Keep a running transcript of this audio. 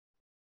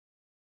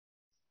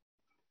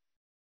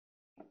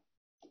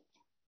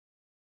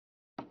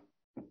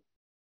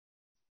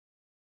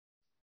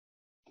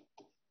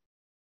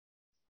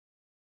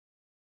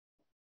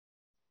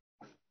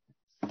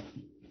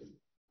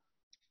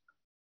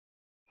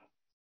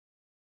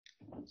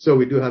So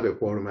we do have a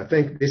quorum. I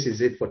think this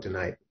is it for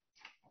tonight.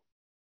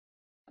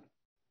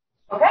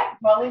 Okay,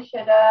 well, we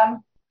should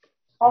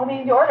call the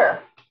meeting to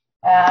order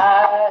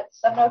at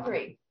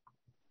 7:03.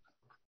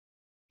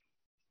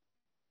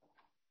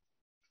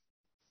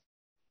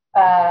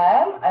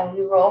 I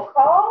do roll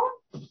call.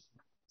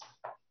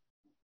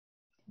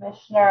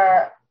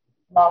 Commissioner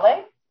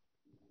Lawley.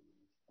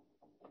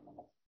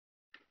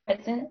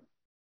 Present.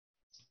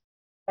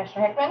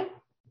 Commissioner Hickman.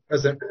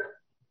 Present.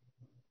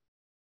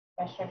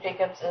 Commissioner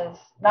Jacobs is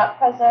not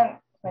present.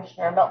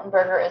 Commissioner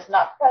Miltenberger is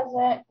not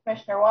present.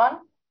 Commissioner Wan.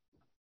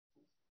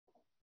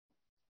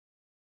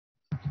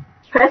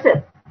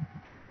 Present.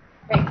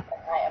 Great.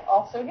 I am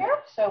also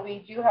here. So we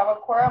do have a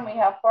quorum. We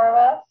have 4 of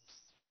us.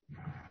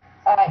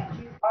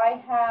 Do I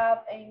have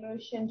a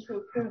motion to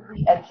approve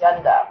the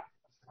agenda?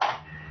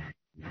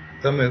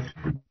 So moved.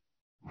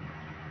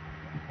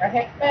 Commissioner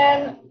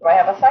Hickman, do I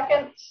have a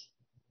second?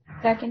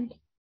 Second.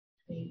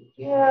 Thank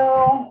you.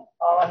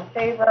 All in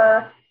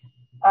favor?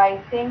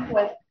 I think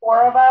with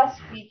 4 of us,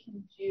 we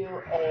can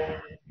do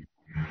a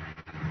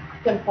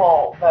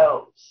simple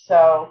vote.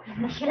 So,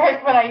 Commissioner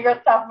Hickman, you're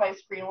at the top of my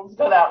screen. Let's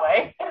go that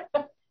way.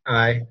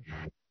 Aye.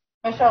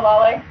 Commissioner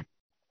Lawley?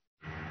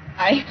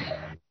 Aye.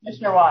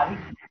 Commissioner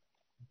Wan?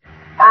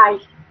 Aye.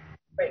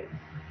 Great.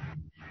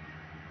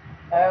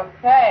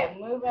 Okay,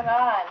 moving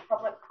on.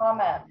 Public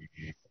comments.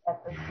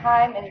 At this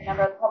time, any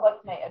member of the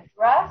public may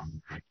address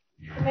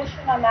the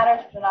Commission on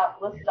matters which are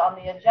not listed on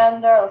the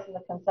agenda or listed in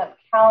the consent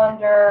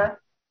calendar.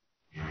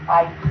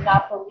 I do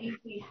not believe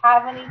we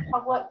have any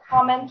public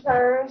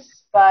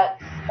commenters, but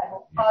I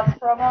will pause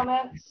for a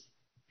moment.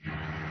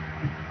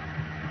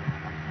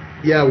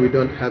 Yeah, we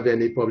don't have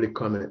any public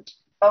comment.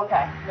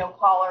 Okay, no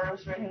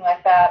callers or anything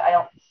like that. I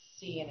don't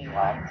see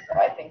anyone, so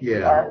I think we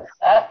are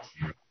set.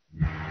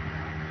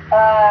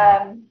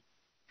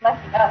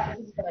 Lucky us,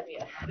 this is going to be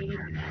a speedy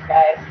week,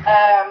 guys.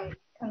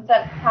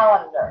 Consent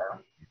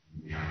calendar.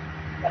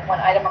 We have one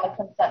item on the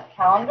consent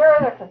calendar.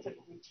 They're considered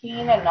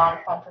routine and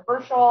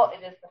non-controversial.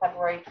 It is the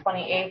February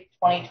 28th,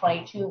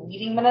 2022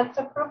 meeting minutes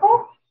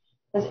approval.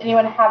 Does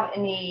anyone have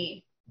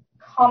any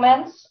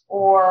comments,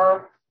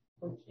 or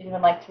would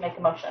anyone like to make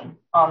a motion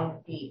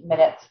on the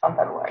minutes from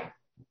February?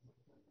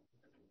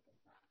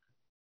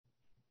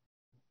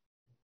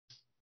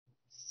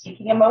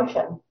 Seeking a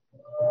motion.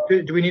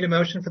 Do we need a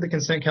motion for the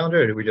consent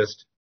calendar, or do we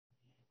just?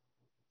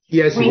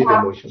 Yes, we need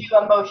a motion. We have to do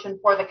a motion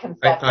for the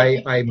consent.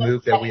 I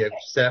move that we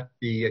accept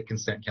the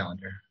consent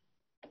calendar.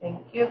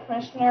 Thank you,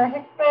 Commissioner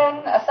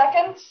Hickman. A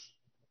second?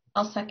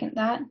 I'll second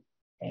that.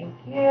 Thank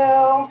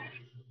you.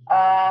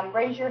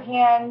 Raise your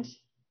hand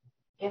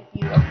if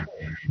you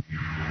approve.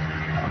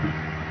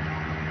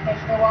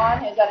 Commissioner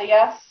Wan, is that a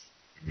yes?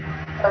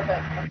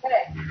 Perfect.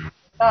 Okay.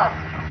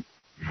 Done.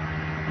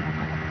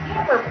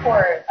 Museum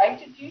report.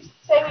 Did you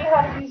say we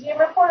had a museum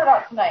report or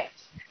not tonight?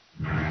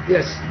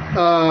 Yes.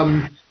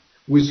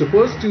 We're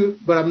supposed to,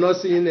 but I'm not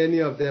seeing any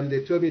of them.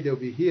 They told me they'll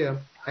be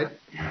here. I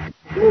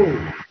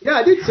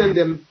did send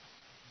them.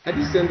 I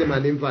did send them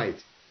an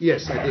invite.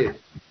 Yes, I did.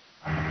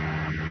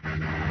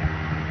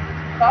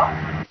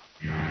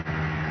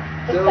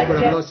 No, but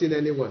I'm not seeing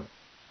anyone.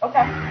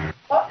 Okay.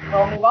 Well,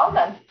 we'll move on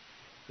then.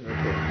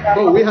 Okay.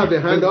 Oh, we have a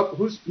hand up.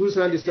 Whose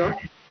hand is up?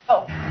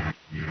 Oh.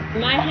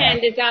 My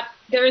hand is up.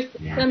 There is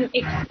some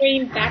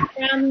extreme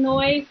background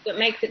noise that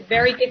makes it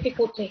very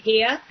difficult to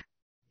hear.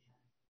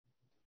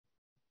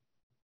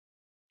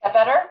 That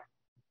better?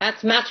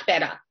 That's much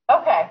better.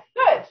 Okay,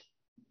 good.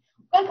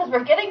 Good, because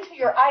we're getting to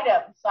your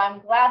items, so I'm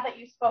glad that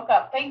you spoke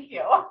up. Thank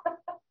you.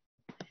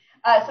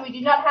 So we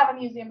do not have a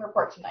museum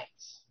report tonight.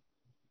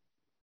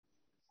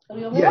 So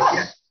we'll move on.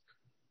 Yes.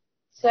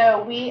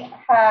 So we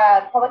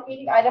had public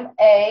meeting item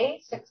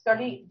A,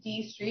 630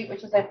 D Street,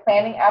 which is a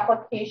planning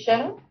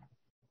application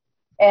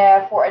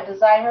for a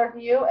design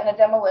review and a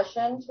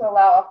demolition to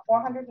allow a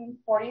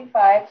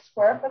 445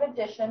 square foot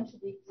addition to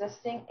the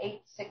existing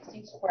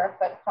 860 square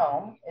foot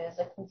home. It is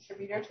a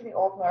contributor to the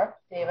Old North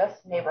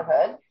Davis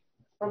neighborhood.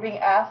 We're being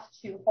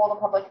asked to hold a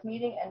public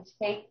meeting and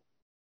take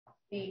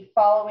the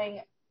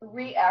following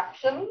 3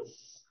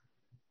 actions,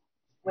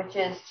 which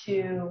is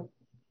to,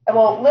 I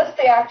will list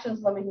the actions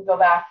and then we can go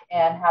back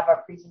and have a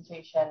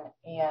presentation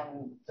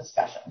and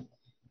discussion.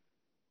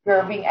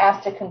 We're being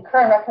asked to concur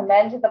and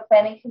recommend to the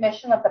Planning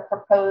Commission that the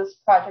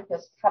proposed project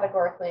is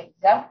categorically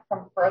exempt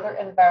from further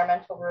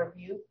environmental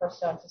review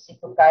pursuant to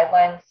CEQA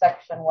guidelines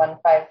section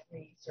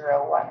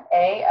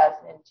 15301A as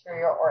an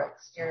interior or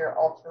exterior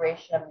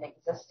alteration of an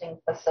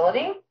existing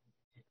facility.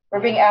 We're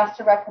being asked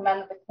to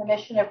recommend that the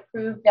Commission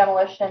approve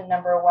demolition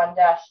number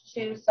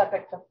 1-2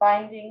 subject to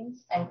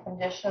findings and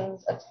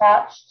conditions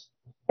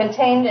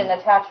contained in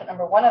attachment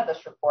number 1 of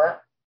this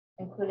report,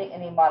 including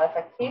any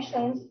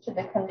modifications to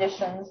the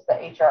conditions the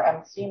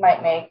HRMC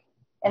might make.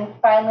 And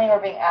finally,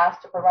 we're being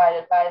asked to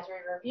provide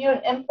advisory review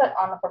and input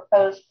on the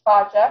proposed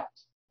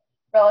project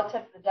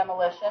relative to the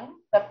demolition,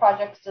 the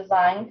project's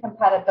design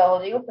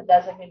compatibility with the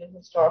designated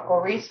historical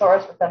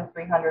resource within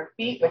 300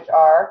 feet, which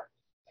are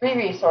 3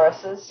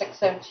 resources,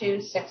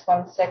 602,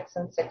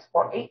 616, and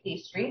 648 D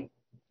Street,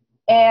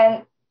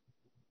 and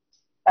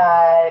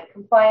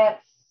compliance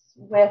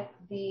with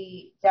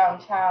the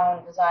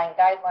downtown design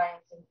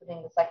guidelines,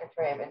 including the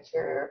Secretary of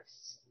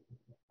Interior's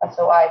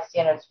SOI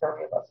standards for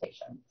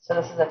rehabilitation. So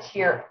this is a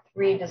Tier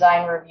 3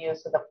 design review,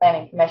 so the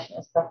Planning Commission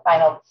is the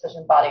final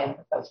decision body in the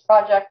proposed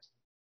project.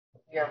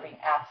 We are being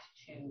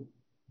asked to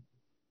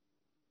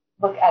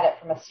look at it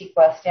from a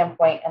CEQA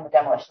standpoint and the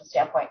demolition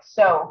standpoint.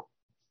 So,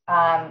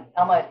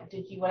 Elma,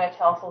 did you want to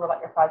tell us a little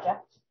about your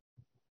project?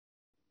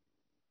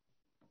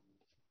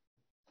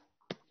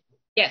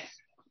 Yes,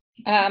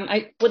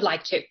 I would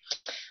like to.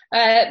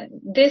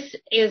 This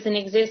is an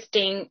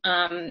existing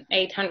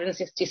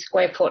 860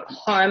 square foot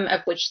home,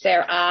 of which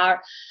there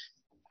are,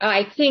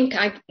 I think,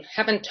 I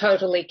haven't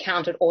totally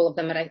counted all of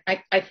them, but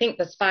I think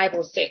there's 5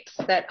 or 6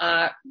 that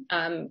are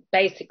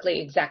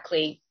basically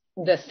exactly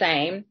the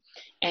same.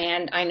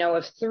 And I know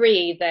of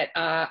 3 that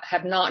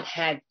have not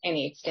had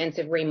any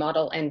extensive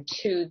remodel and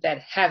 2 that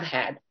have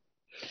had.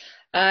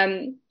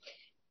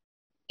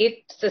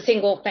 It's a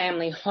single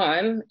family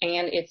home,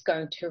 and it's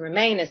going to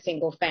remain a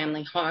single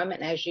family home.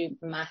 And as you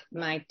might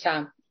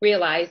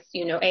realize,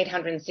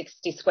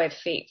 860 square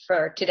feet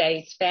for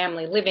today's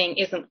family living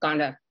isn't going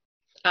to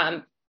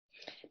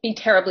be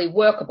terribly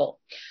workable.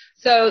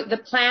 So the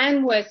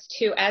plan was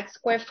to add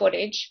square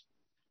footage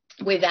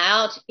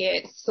without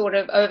it sort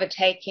of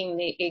overtaking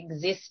the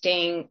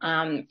existing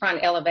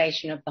front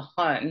elevation of the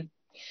home.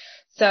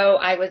 So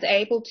I was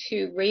able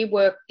to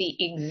rework the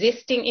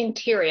existing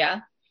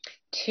interior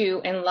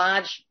to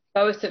enlarge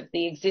both of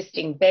the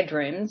existing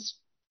bedrooms,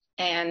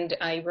 and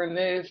I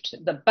removed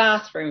the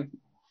bathroom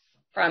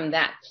from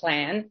that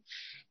plan.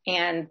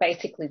 And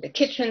basically the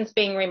kitchen's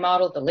being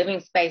remodeled, the living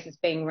space is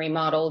being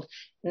remodeled,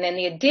 and then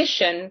the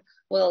addition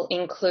will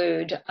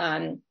include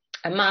a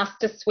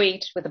master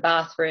suite with a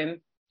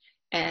bathroom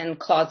and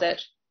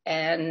closet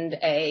and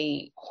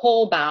a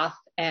hall bath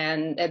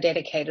and a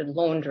dedicated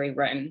laundry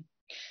room,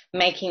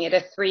 making it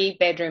a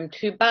 3-bedroom,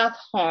 2-bath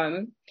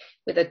home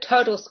with a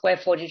total square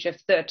footage of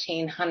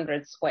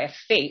 1,300 square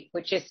feet,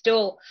 which is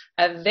still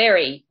a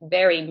very,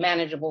 very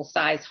manageable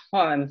size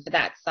home for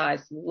that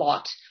size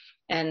lot.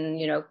 And,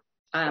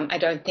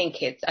 I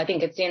think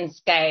it's in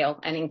scale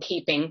and in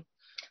keeping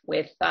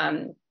with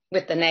the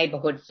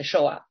neighborhood for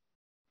sure.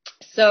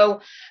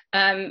 So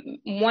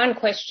one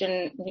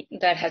question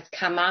that has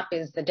come up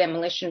is the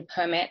demolition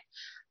permit.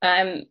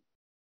 The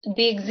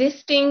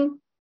existing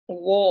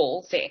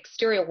walls, the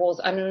exterior walls,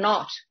 are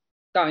not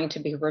going to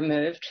be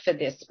removed for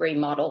this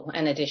remodel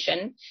and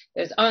addition.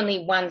 There's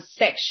only one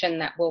section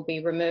that will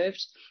be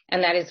removed,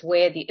 and that is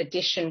where the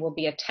addition will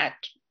be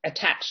attached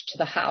to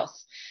the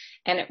house.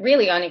 And it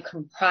really only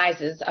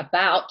comprises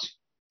about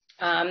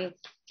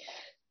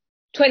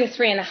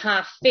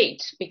 23.5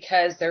 feet,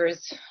 because there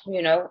is,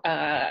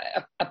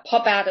 a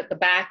pop out at the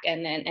back,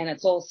 and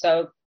it's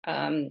also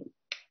a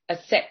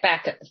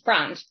setback at the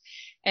front.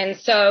 And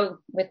so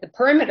with the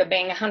perimeter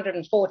being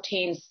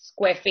 114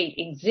 square feet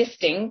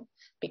existing,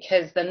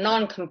 because the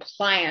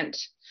non-compliant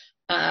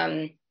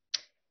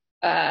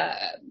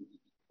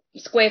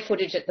square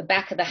footage at the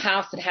back of the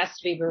house that has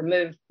to be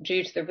removed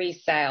due to the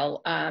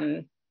resale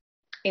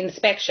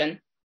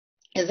inspection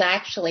is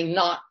actually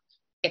not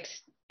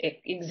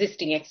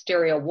existing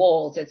exterior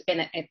walls. It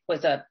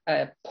was a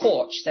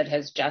porch that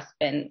has just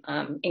been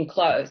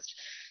enclosed.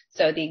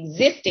 So the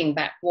existing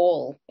back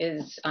wall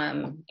is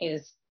going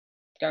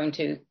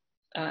to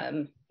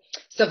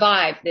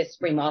survive this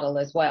remodel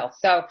as well.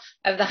 So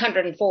of the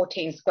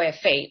 114 square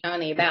feet,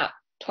 only about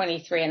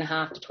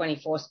 23.5 to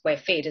 24 square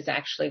feet is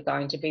actually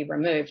going to be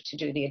removed to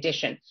do the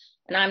addition.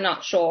 And I'm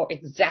not sure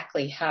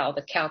exactly how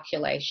the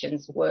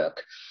calculations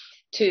work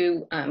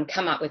to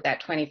come up with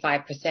that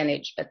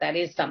 25%, but that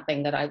is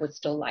something that I would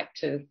still like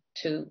to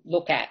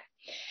look at.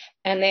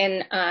 And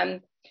then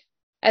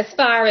as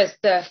far as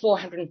the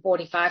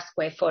 445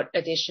 square foot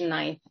addition,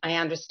 I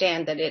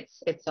understand that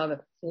it's a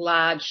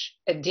large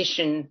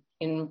addition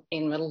in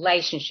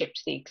relationship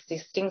to the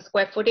existing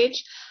square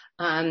footage,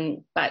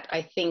 but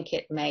I think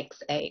it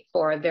makes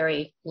for a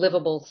very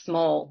livable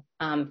small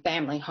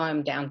family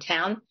home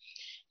downtown.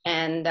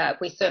 And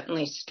we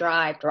certainly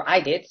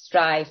I did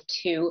strive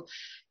to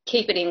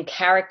keep it in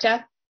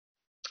character.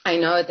 I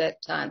know that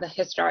the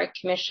Historic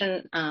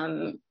Commission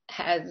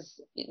has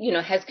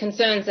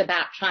concerns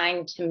about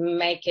trying to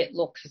make it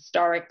look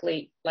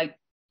historically, like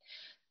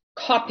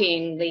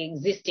copying the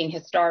existing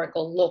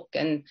historical look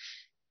and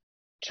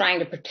trying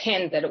to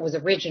pretend that it was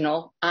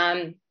original.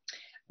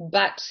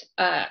 But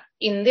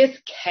in this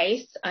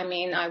case,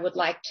 I would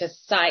like to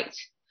cite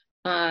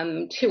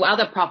 2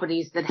 other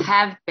properties that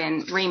have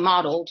been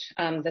remodeled,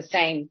 the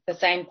same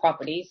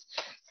properties,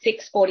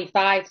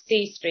 645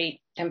 C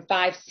Street and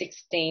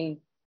 516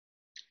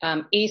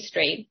 E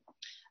Street,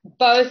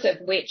 both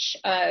of which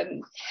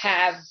one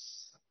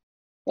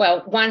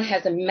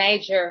has a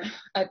major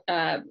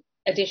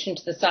addition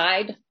to the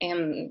side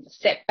and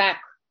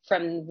setback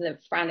from the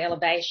front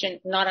elevation,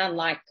 not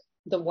unlike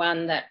the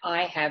one that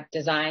I have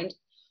designed.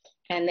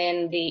 And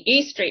then the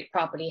E Street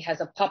property has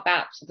a pop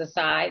out to the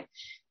side.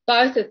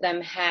 Both of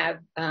them have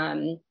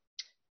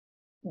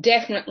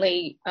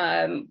definitely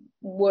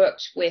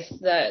worked with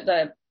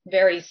the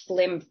very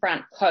slim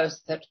front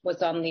post that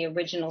was on the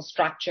original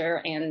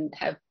structure and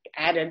have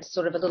added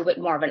sort of a little bit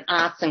more of an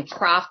arts and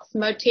crafts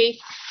motif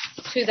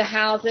to the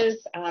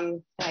houses.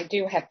 I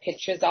do have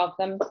pictures of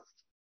them.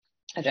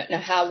 I don't know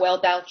how well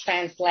they'll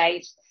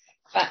translate,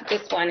 but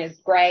this one is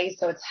grey,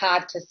 so it's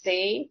hard to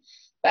see.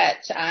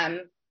 But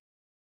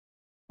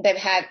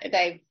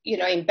they've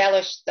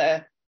embellished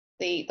the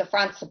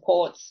front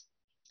supports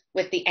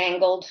with the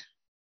angled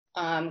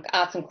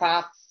arts and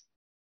crafts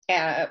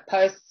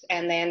posts,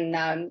 and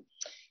then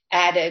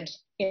added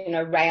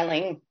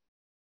railing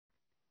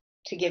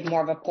to give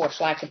more of a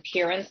porch-like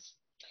appearance,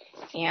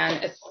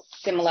 and a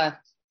similar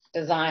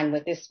design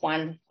with this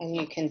one. And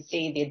you can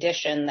see the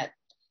addition that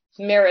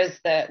mirrors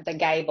the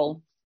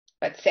gable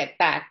but set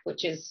back,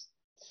 which is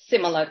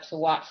similar to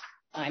what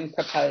I'm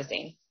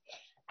proposing.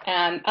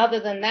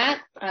 Other than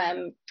that,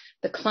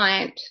 the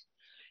client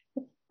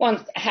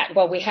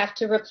we have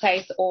to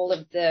replace all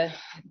of the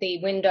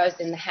windows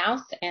in the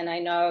house, and I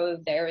know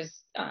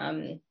there's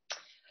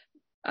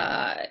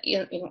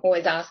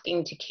always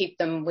asking to keep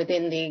them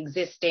within the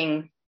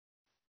existing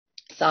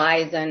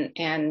size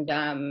and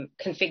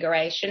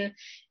configuration,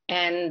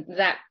 and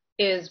that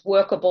is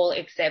workable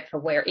except for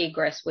where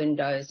egress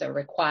windows are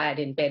required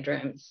in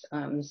bedrooms.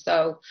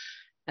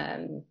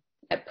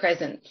 At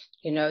present,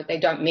 they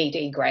don't meet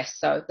egress,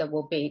 so there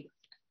will be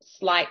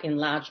slight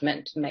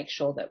enlargement to make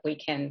sure that we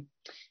can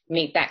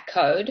meet that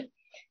code.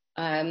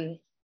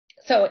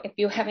 So if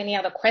you have any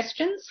other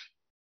questions.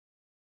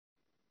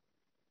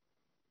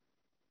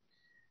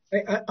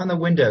 On the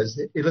windows,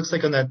 it looks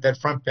like on that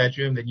front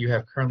bedroom that you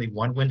have currently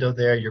one window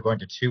there, you're going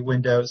to two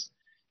windows.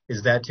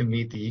 Is that to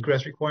meet the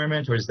egress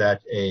requirement, or is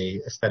that a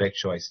aesthetic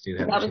choice?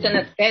 That was an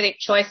aesthetic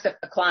choice of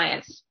the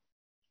clients.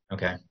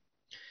 Okay.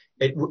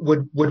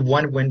 Would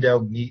one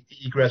window meet the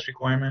egress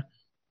requirement?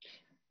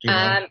 Do you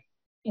know?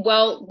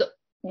 Well,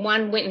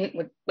 one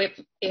window, if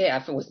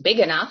it was big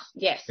enough,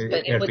 yes.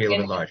 But it would be a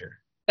little bit larger.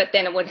 But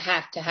then it would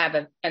have to have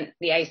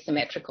the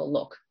asymmetrical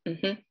look.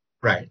 Mm-hmm.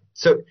 Right.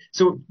 So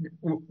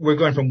we're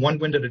going from one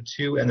window to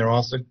two, and they're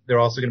also going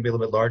to be a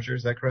little bit larger.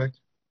 Is that correct?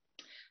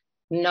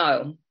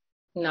 No.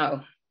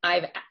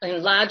 I've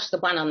enlarged the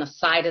one on the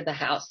side of the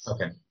house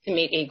to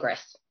meet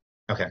egress.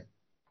 Okay.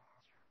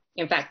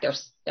 In fact,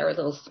 they're a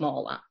little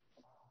smaller.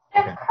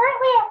 There's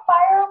currently a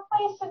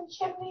fireplace and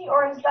chimney,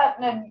 or is that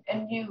a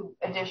new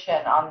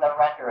addition on the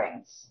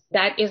renderings?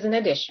 That is an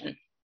addition.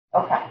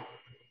 Okay.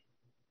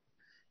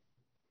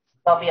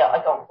 There'll be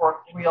a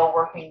real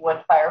working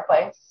wood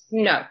fireplace?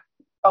 No.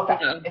 Okay.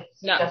 No.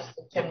 It's just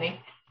the chimney.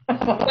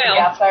 Well,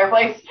 gas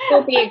fireplace.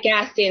 There'll be a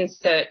gas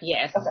insert,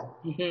 yes. Okay.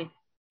 Mm-hmm.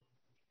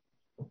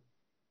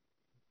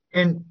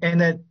 And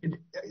that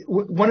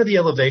one of the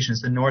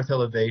elevations, the north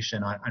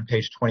elevation on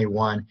page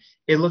 21,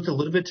 it looked a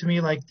little bit to me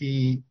like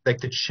the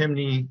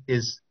chimney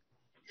is.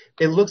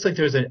 It looks like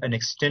there's an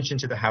extension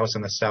to the house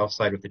on the south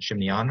side with the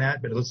chimney on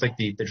that, but it looks like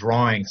the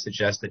drawing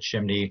suggests the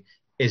chimney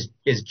is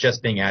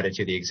just being added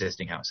to the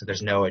existing house. So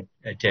there's no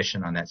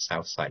addition on that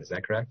south side. Is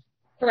that correct?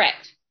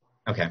 Correct.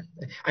 Okay.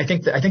 I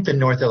think the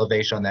north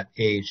elevation on that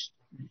page,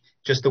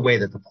 just the way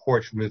that the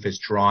porch roof is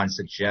drawn,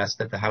 suggests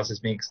that the house is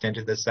being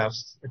extended to the south,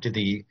 to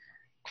the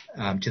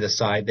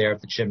side there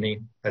of the chimney.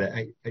 But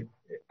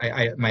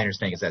my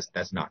understanding is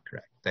that's not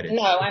correct. That is.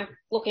 No, I'm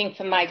looking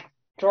for my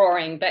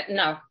drawing, but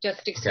no,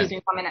 just excuse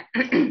me for a minute.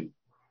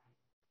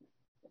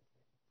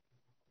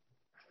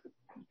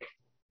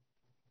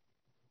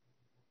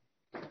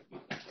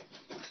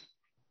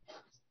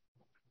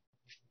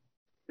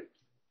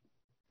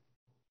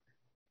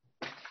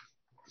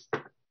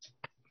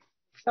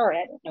 Sorry,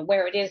 I don't know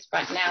where it is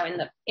right now in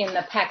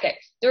the packet.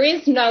 There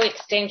is no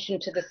extension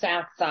to the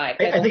south side.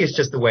 I think it's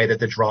just the way that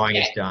the drawing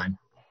is done.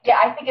 Yeah,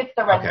 I think it's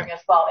the rendering as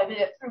well. I mean,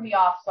 it threw me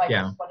off, so I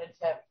just wanted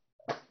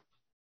to.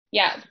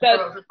 Yeah,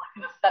 so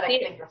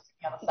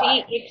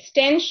the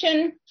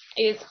extension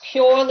is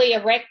purely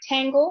a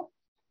rectangle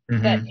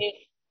that is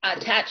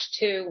attached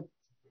to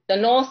the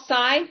north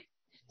side,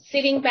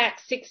 sitting back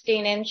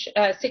 16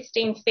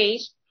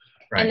 feet,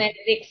 and then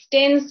it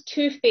extends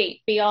 2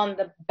 feet beyond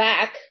the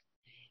back.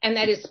 And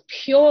that is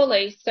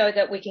purely so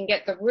that we can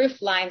get the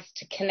roof lines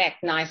to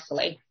connect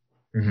nicely.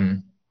 Mm-hmm.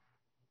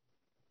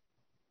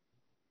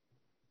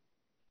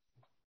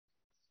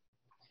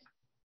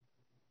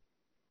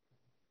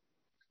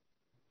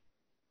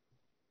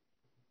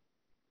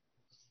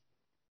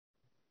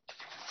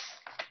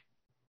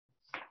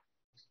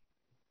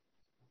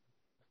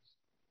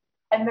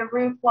 And the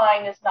roof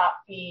line is not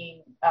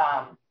being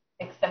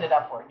extended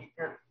upward.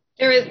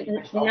 There is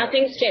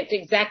nothing. It's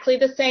exactly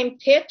the same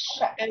pitch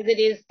as it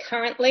is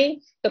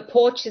currently. The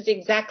porch is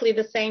exactly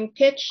the same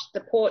pitch.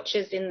 The porch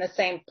is in the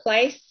same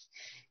place.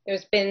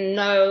 There's been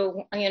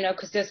no,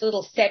 because there's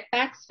little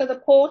setbacks for the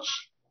porch.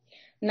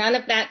 None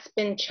of that's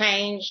been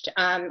changed.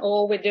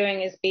 All we're doing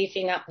is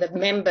beefing up the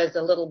members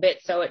a little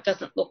bit so it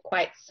doesn't look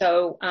quite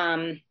so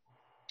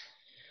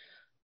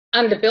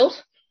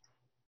underbuilt.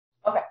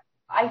 Okay.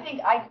 I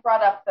think I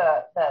brought up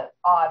the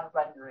odd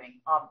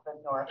rendering of the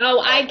north. Oh,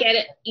 I get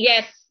it.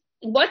 Yes.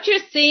 What you're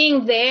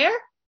seeing there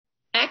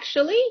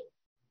actually,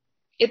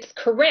 it's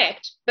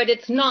correct, but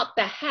it's not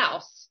the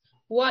house.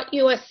 What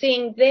you are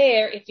seeing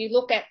there, if you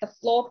look at the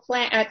floor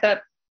plan, at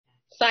the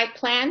site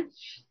plan,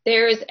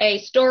 there is a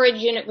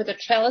storage unit with a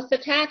trellis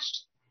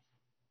attached.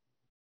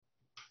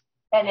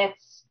 And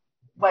it's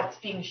what's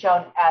being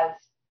shown as,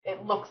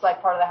 it looks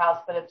like part of the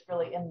house, but it's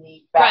really in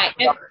the back.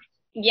 Right.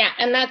 Yeah,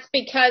 and that's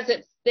because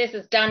this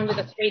is done with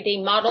a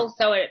 3D model,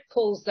 so it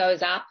pulls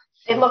those up.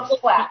 It looks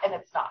flat, and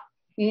it's not.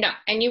 No,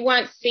 and you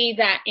won't see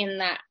that in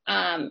that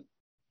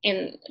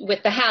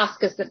with the house,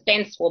 because the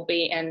fence will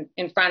be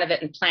in front of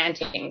it and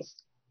plantings.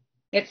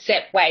 It's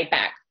set way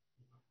back.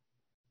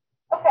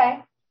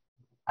 Okay.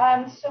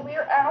 So we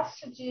are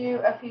asked to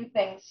do a few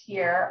things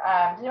here.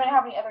 Does anyone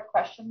have any other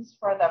questions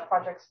for the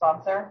project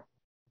sponsor?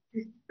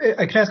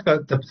 I can ask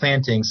about the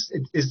plantings.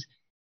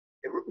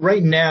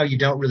 Right now you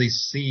don't really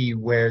see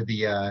where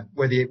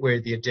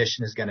the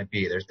addition is going to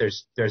be.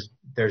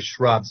 There's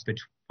shrubs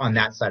on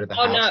that side of the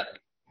house. Oh no.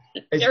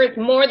 There is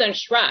more than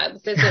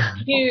shrubs. There's a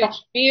huge,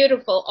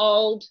 beautiful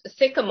old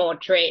sycamore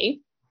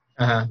tree,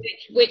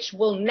 which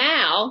will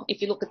now,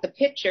 if you look at the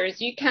pictures,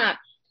 you can't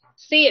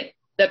see it,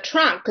 the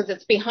trunk, because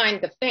it's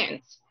behind the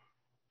fence.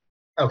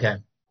 Okay.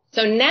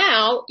 So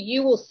now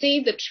you will see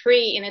the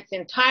tree in its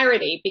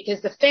entirety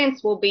because the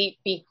fence will be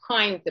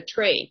behind the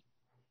tree.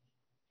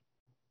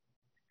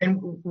 And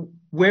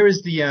where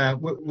is the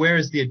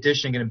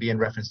addition going to be in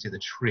reference to the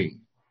tree?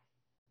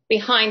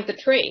 Behind the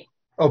tree.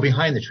 Oh,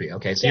 behind the tree.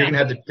 Okay, so yeah. You're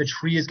going to have the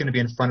tree is going to be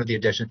in front of the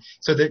addition.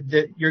 So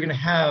you're going to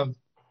have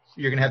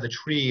the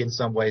tree in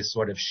some ways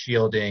sort of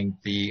shielding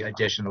the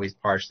addition, at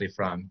least partially,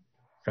 from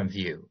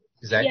view.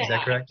 Is that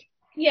correct?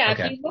 Yeah.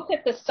 Okay. If you look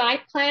at the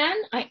site plan,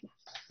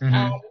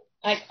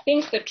 I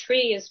think the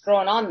tree is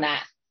drawn on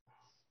that.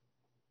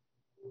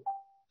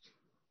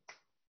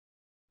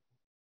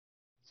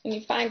 Can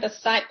you find the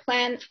site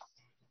plan?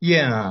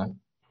 Yeah.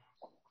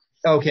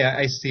 Okay,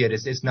 I see it.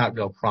 It's not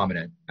real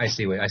prominent. I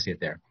see it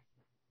there.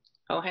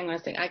 Oh, hang on a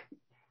second. I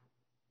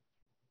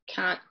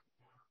can't.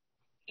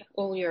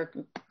 All your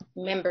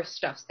member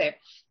stuff's there.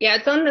 Yeah,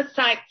 it's on the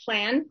site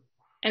plan,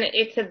 and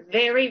it's a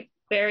very,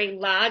 very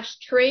large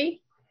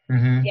tree.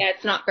 Mm-hmm. Yeah,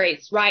 it's not very.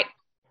 It's right.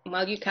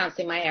 Well, you can't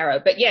see my arrow,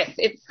 but yes,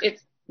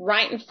 it's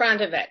right in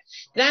front of it.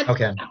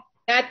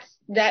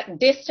 That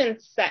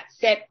distance, that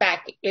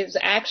setback is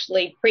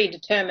actually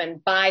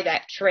predetermined by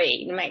that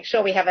tree to make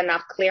sure we have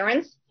enough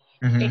clearance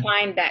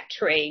behind that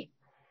tree.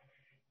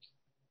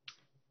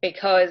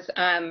 Because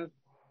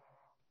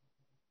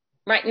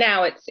right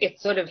now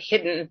it's sort of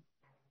hidden.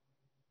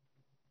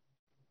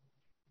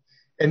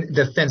 And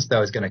the fence,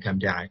 though, is going to come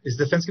down. Is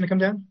the fence going to come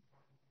down?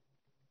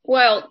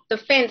 Well, the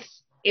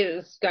fence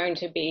is going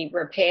to be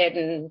repaired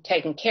and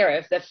taken care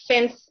of. The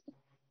fence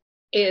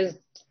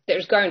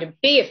there's going to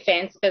be a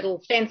fence, but the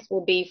fence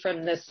will be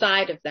from the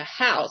side of the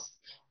house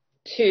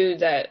to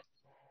the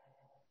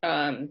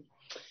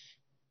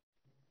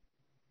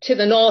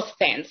north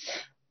fence.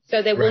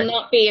 So there will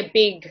not be a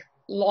big,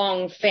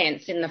 long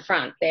fence in the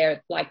front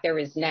there like there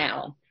is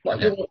now.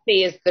 What you will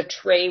see is the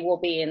tree will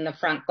be in the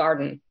front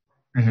garden.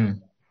 Mm-hmm.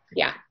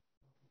 Yeah.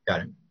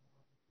 Got it.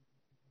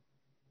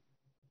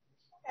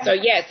 So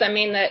yes, I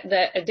mean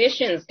the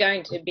addition is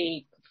going to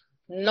be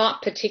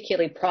not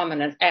particularly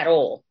prominent at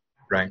all.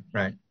 Right.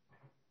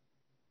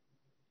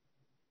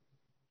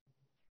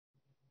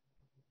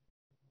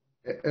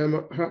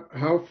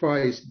 How far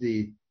is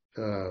the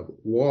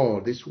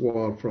this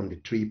wall from the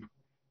tree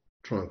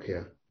trunk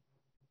here?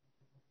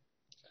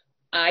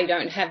 I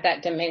don't have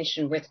that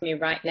dimension with me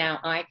right now.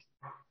 I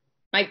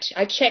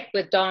checked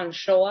with Don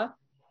Shaw.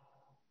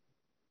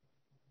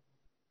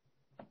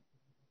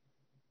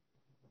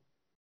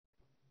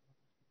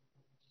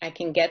 I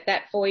can get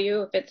that for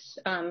you if it's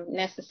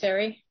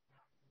necessary.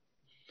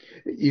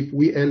 If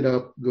we end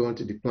up going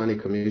to the planning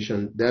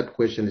commission, that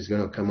question is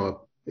going to come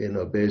up,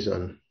 based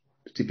on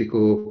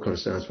typical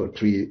concerns for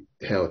tree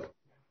health.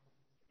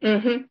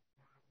 Mm-hmm.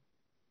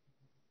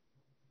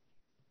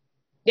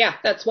 Yeah,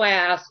 that's why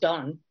I asked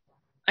Don.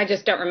 I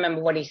just don't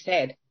remember what he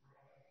said.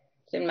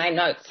 It's in my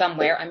notes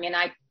somewhere. I mean,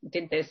 I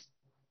did this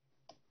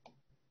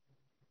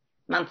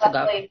months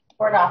ago.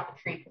 We're not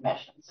the tree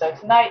commission, so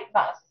tonight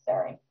not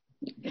necessary.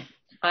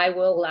 I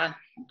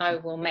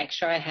will make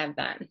sure I have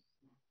that.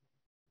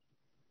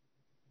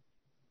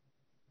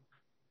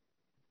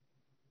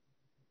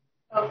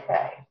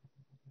 Okay.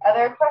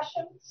 Other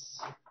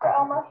questions for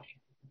Elmer?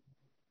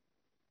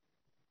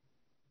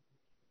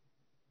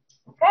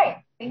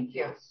 Okay, thank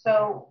you.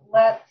 So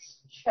let's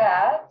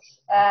chat.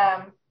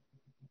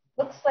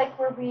 Looks like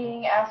we're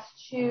being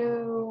asked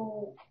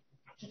to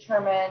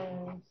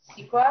determine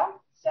CEQA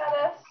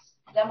status,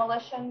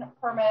 demolition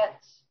permit,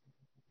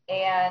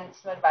 and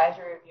some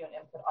advisory review and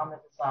input on the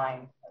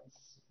design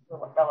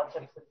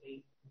relative to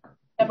the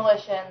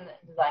demolition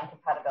and design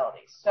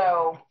compatibility.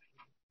 So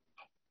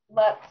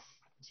let's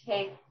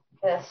take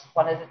this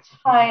one at a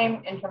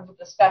time in terms of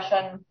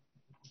discussion.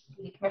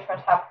 Do the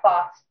commissioners have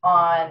thoughts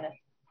on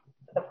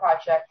the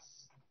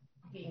projects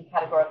being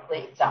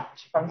categorically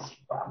exempt from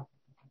CEQA?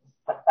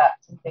 Is that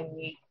something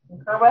we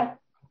concur with?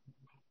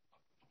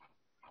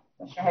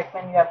 Commissioner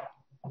Hickman, you have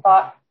a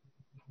thought?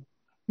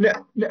 No,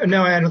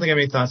 I don't think I have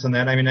any thoughts on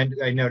that. I mean,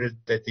 I noted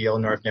that the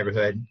Old North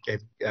neighborhood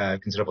gave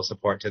considerable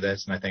support to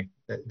this, and I think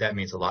that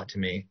means a lot to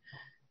me.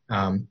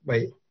 I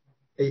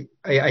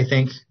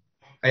think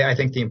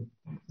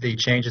the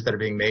changes that are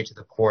being made to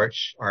the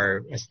porch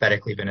are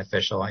aesthetically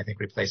beneficial. I think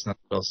replacing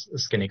those little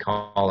skinny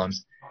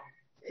columns.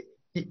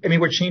 I mean,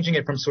 we're changing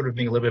it from sort of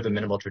being a little bit of a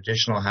minimal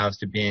traditional house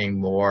to being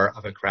more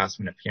of a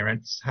craftsman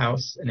appearance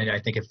house. And then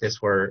I think if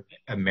this were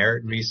a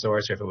merit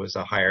resource or if it was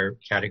a higher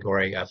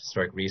category of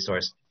historic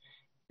resource,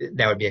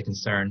 that would be a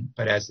concern.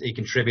 But as a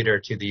contributor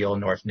to the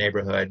Old North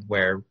neighborhood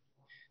where,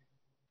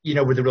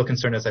 where the real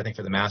concern is, I think,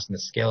 for the mass and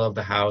the scale of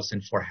the house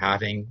and for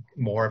having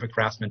more of a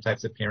craftsman type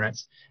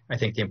appearance, I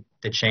think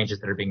the changes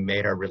that are being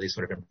made are really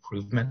sort of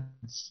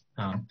improvements.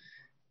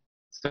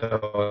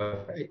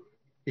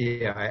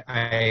 Yeah,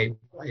 I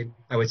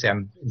would say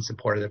I'm in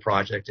support of the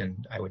project,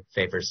 and I would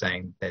favor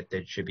saying that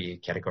it should be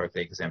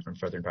categorically exempt from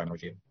further environmental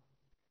review.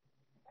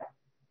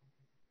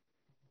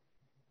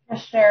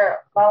 Commissioner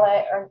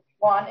Wale or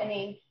Juan,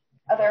 any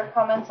other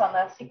comments on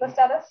the CEQA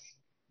status?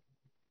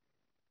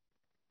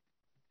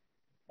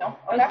 No?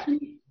 Okay. I was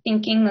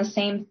thinking the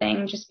same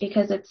thing, just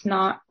because it's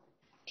not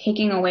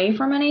taking away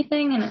from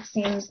anything, and it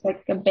seems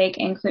like a big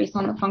increase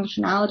on the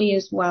functionality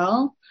as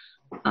well.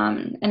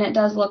 And it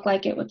does look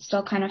like it would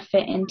still kind of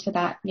fit into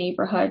that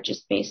neighborhood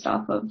just based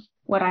off of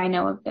what I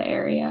know of the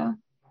area.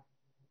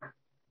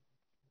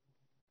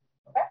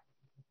 Okay,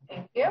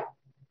 thank you.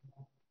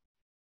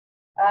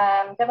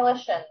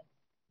 Demolition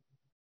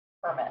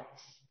permits.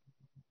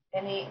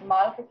 Any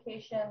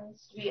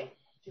modifications?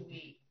 Do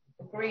we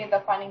agree with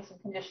the findings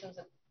and conditions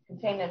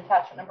contained in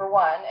attachment number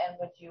 1? And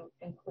would you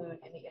include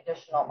any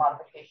additional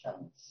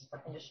modifications or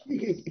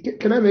conditions?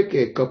 Can I make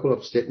a couple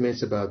of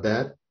statements about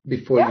that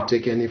before you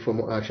take any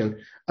formal action?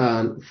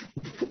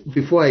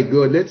 Before I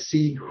go, let's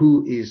see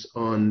who is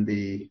on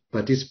the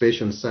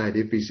participation side.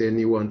 If it's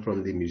anyone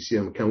from the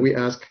museum, can we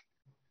ask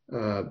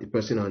the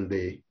person on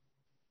the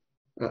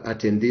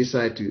attendee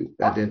side to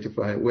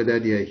identify whether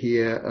they are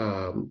here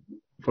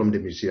from the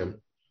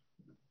museum?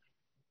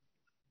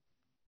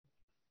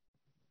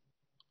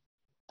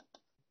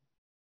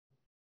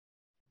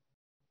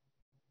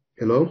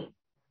 Hello?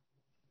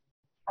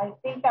 I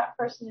think that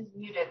person is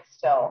muted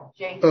still.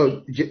 JT.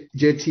 Oh,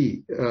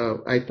 JT.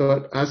 I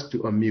thought asked to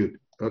unmute.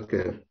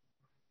 Okay.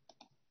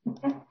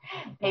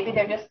 Maybe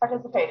they're just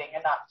participating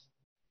and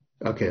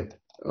not. Okay.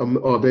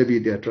 Or maybe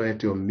they're trying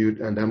to unmute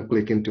and I'm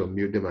clicking to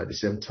unmute them at the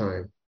same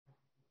time.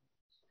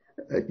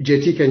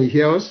 JT, can you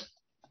hear us?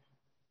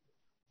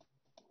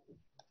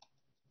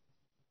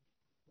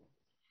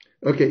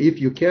 Okay, if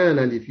you can,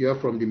 and if you are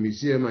from the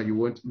museum and you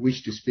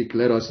wish to speak,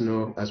 let us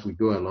know as we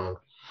go along.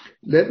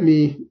 Let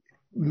me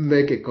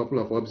make a couple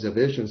of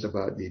observations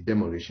about the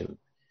demolition.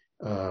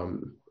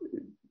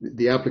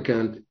 The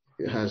applicant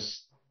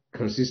has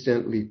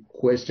consistently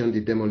questioned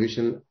the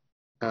demolition.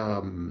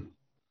 I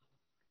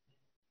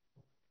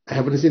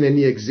haven't seen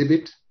any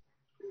exhibit.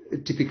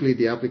 Typically,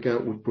 the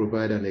applicant would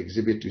provide an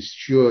exhibit to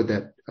show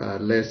that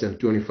less than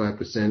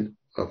 25%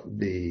 of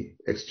the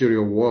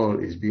exterior wall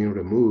is being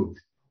removed.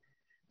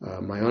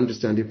 My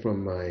understanding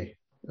from my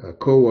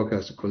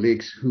co-workers,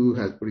 colleagues who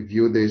have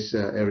reviewed this,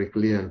 Eric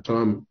Lee and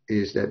Tom,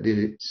 is that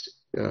this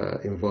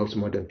involves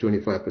more than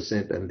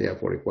 25% and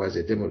therefore requires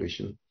a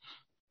demolition.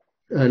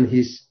 And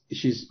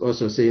she's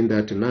also saying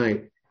that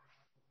tonight.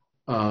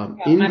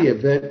 In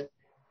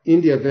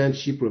the event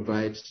she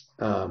provides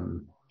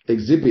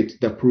exhibit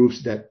that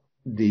proves that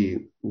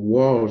the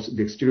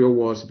exterior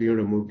walls being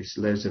removed is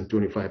less than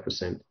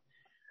 25%.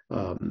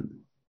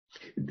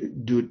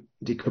 Do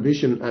the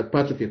commission, as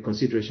part of your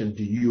consideration,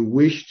 do you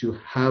wish to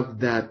have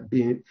that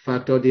being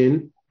factored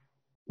in,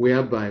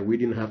 whereby we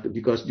didn't have to,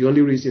 because the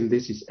only reason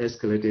this is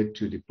escalated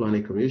to the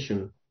planning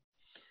commission,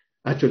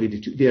 actually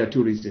there are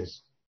two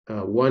reasons.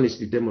 One is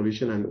the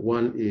demolition, and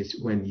one is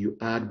when you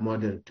add more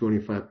than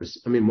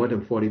 25%, more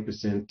than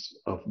 40%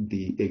 of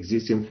the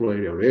existing floor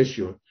area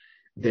ratio,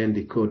 then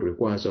the code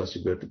requires us to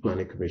go to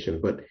planning commission.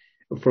 But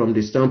from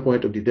the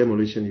standpoint of the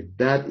demolition, if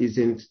that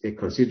isn't a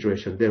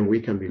consideration, then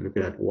we can be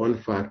looking at one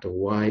factor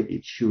why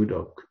it should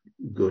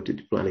go to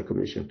the planning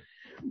commission.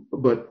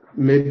 But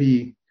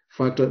maybe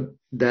factor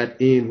that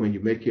in when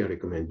you make your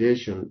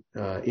recommendation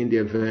in the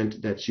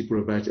event that she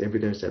provides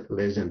evidence that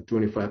less than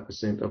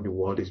 25% of the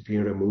wall is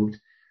being removed,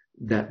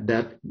 that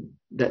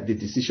the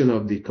decision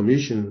of the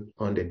commission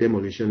on the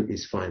demolition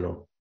is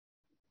final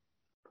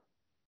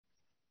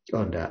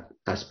on that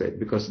aspect,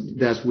 because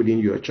that's within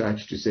your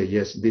charge to say,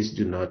 yes, this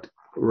do not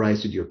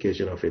rise to the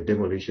occasion of a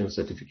demolition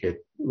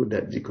certificate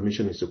that the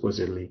commission is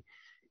supposedly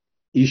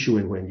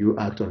issuing when you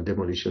act on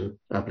demolition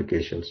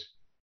applications.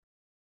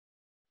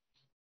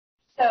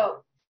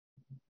 So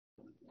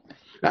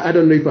I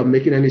don't know if I'm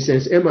making any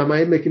sense. Emma, am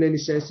I making any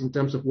sense in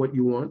terms of what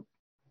you want?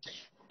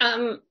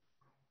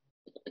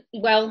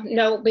 Well,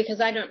 no, because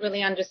I don't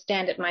really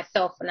understand it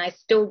myself, and I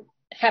still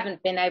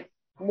haven't been able.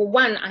 Well,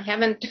 one, I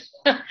haven't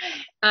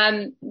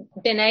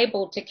been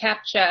able to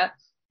capture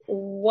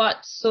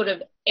what sort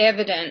of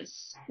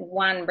evidence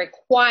one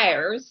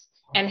requires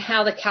and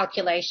how the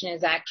calculation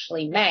is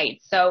actually made.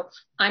 So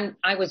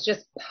I was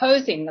just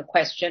posing the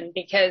question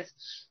because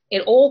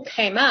it all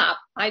came up.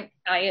 I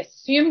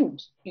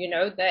assumed,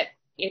 that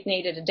it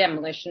needed a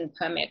demolition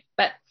permit,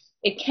 but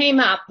it came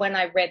up when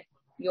I read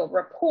your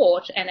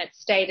report, and it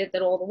stated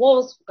that all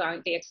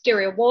the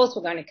exterior walls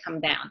were going to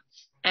come down.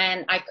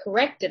 And I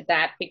corrected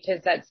that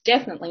because that's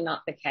definitely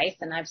not the case.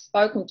 And I've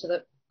spoken to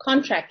the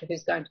contractor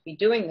who's going to be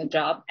doing the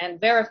job and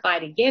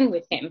verified again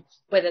with him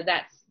whether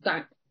that's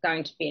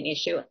going to be an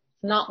issue.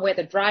 Not where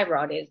the dry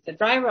rot is. The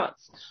dry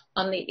rot's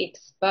on the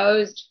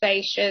exposed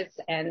fascias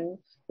and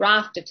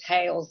rafter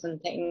tails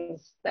and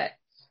things that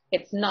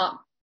it's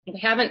not. We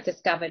haven't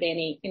discovered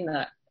any in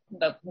the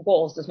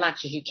walls as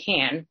much as you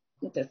can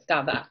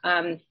discover.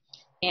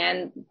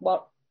 And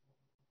what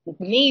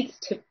needs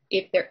to,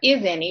 if there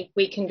is any,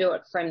 we can do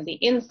it from the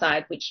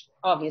inside, which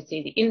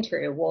obviously the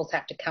interior walls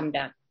have to come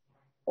down,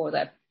 or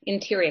the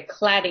interior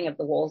cladding of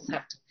the walls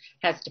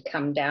has to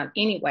come down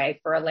anyway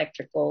for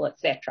electrical,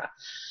 etc.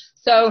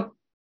 So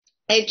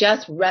it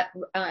just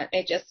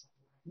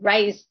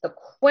raised the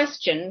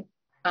question,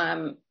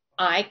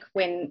 Ike,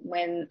 when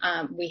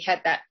we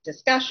had that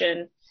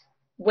discussion,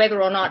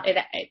 whether or not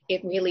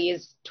it really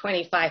is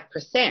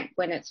 25%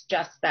 when it's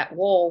just that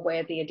wall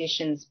where the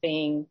addition's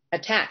being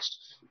attached.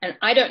 And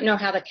I don't know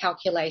how the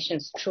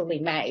calculation's truly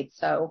made.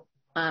 So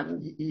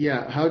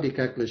yeah, how the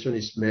calculation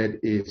is made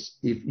is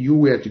if you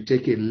were to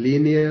take a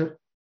linear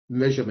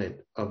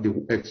measurement of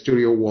the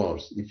exterior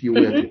walls, if you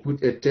were to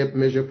put a tape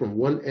measure from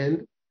one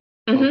end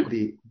of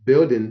the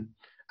building,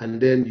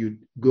 and then you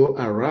go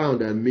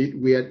around and meet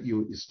where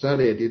you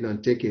started it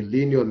and take a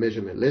linear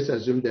measurement. Let's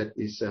assume that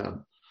it's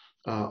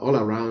all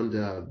around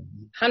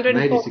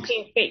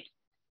 114 feet.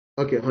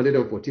 Okay,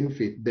 114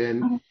 feet.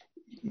 Then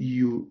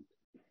you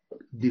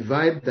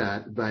divide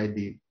that by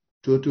the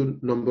total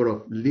number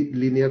of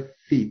linear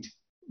feet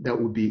that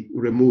would be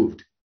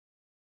removed.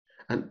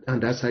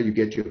 And that's how you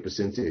get your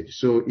percentage.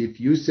 So if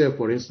you say,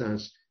 for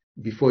instance,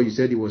 before you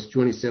said it was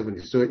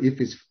 27, so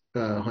if it's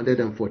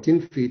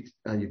 114 feet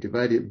and you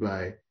divide it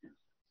by,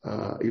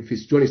 if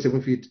it's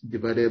 27 feet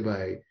divided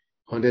by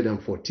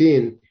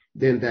 114,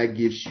 then that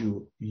gives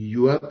you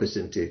your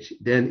percentage.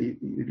 Then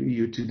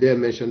you today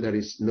mentioned that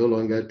it's no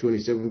longer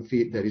 27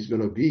 feet, that it's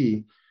going to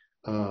be.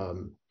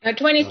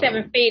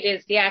 27 feet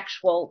is the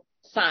actual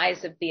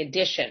size of the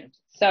addition.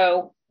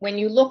 So when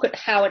you look at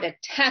how it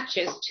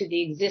attaches to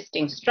the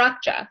existing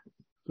structure,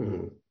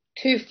 2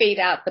 feet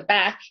out the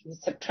back, you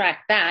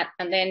subtract that,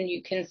 and then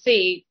you can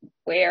see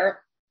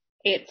where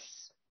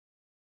it's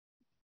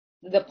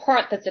the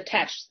part that's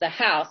attached to the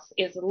house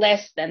is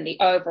less than the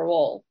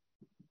overall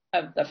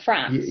of the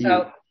front.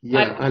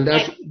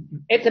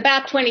 It's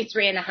about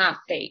 23 and a half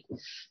feet.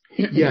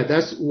 Yeah,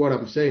 that's what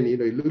I'm saying. It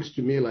looks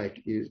to me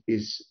like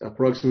it's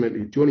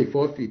approximately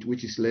 24 feet,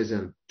 which is less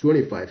than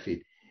 25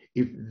 feet.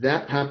 If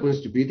that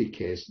happens to be the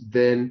case,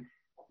 then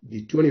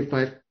the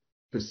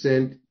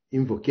 25%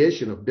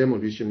 invocation of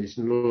demolition is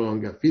no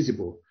longer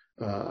feasible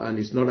and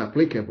it's not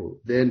applicable.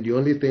 Then the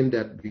only thing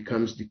that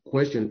becomes the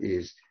question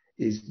is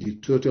the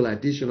total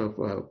addition of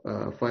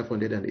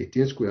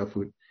 518 square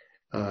foot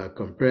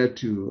compared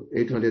to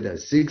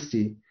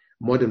 860,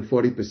 more than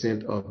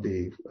 40% of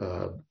the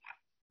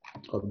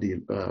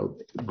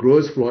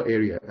gross floor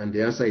area. And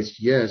the answer is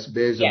yes,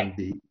 based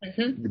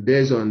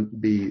on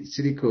the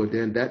city code.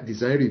 Then that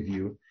design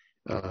review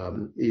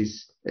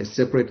is a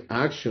separate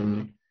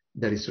action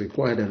that is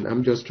required. And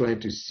I'm just trying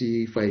to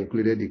see if I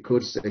included the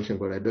code section,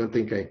 but I don't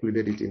think I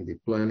included it in the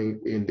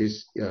planning in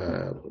this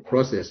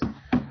process.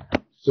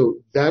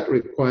 So that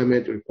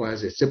requirement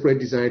requires a separate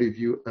design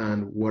review.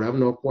 And what I'm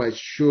not quite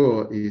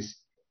sure is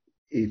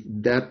if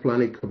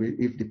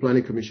the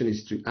planning commission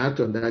is to act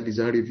on that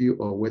design review,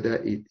 or whether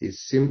it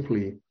is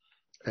simply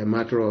a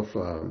matter of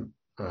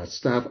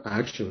staff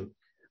action.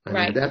 And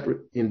right.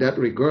 in that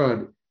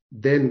regard,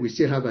 then we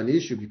still have an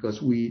issue,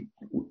 because we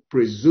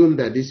presume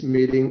that this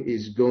meeting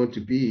is going to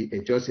be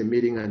just a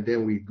meeting, and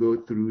then we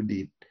go through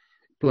the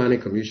planning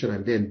commission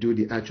and then do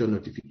the actual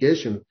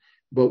notification.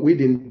 But we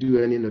didn't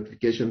do any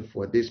notification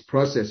for this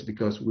process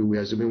because we were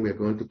assuming we are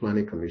going to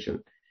planning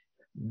commission.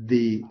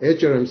 The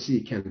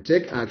HRMC can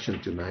take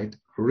action tonight,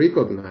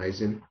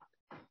 recognizing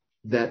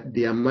that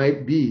there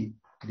might be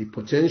the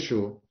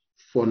potential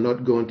for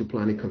not going to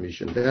planning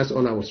commission. That's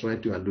all I was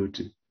trying to allude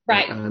to.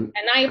 Right, and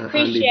I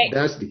appreciate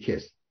that's the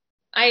case.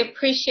 I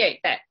appreciate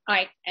that.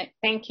 And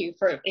thank you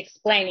for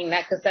explaining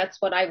that, because that's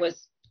what I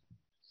was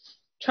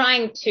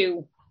trying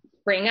to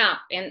bring up.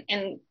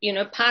 And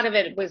part of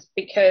it was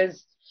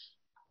because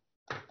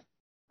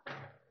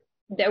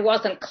there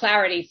wasn't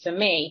clarity for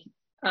me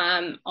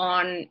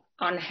on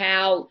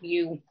how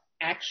you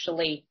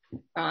actually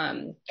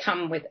come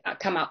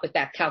up with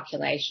that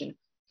calculation.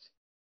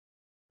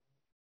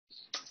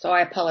 So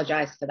I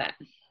apologize for that.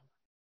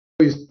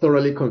 It's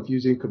thoroughly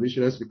confusing,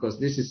 commissioners, because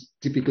this is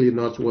typically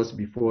not what's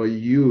before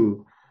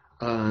you.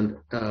 And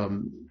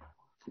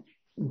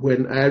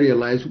when I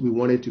realized we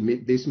wanted to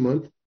meet this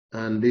month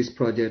and this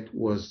project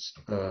was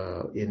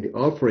in the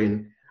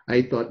offering,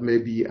 I thought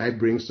maybe I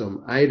bring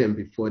some item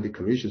before the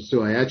commission.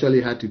 So I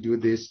actually had to do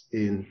this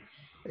in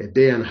a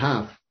day and a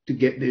half to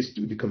get this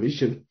to the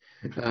commission.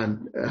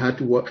 And I had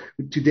to work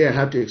today. I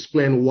had to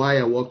explain why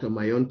I worked on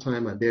my own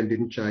time and then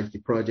didn't charge the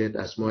project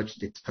as much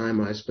the time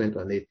I spent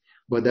on it.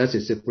 But that's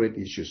a separate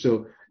issue.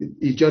 So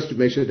it's just to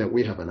make sure that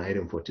we have an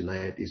item for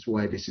tonight is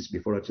why this is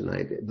before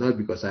tonight. Not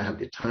because I have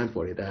the time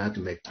for it. I had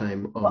to make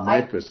time on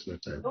my personal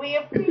time. We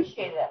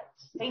appreciate it.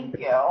 Thank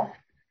you.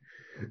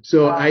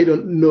 So I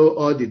don't know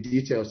all the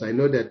details. I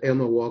know that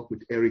Emma worked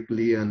with Eric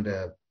Lee and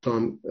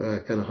Tom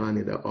Canahan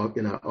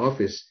in our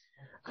office.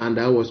 And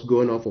I was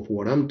going off of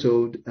what I'm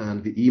told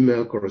and the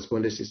email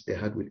correspondences they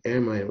had with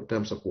Emma in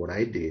terms of what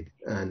I did.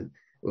 And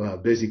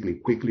basically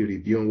quickly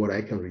reviewing what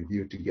I can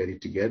review to get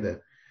it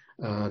together.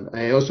 And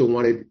I also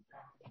wanted,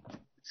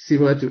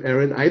 similar to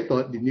Erin, I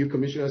thought the new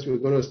commissioners were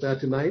going to start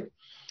tonight.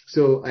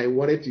 So I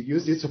wanted to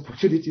use this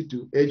opportunity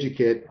to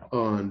educate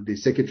on the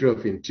Secretary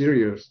of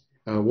Interior's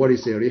what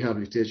is a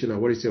rehabilitation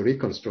and what is a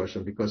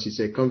reconstruction, because it's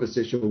a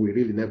conversation we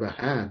really never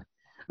had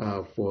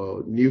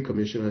for new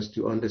commissioners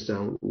to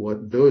understand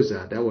what those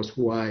are. That was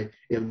why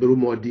a little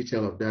more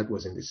detail of that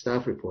was in the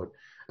staff report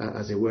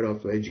as a way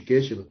of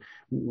education.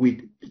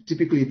 We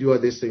typically do all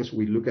these things.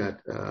 We look at,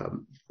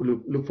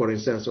 look for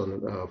instance,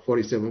 on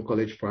 47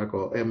 College Park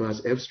or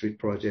Emma's F Street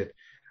project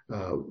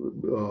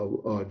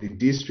or the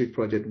D Street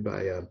project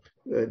by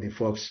the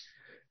Fox.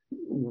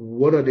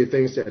 One of the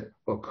things that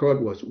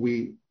occurred was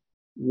we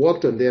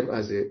worked on them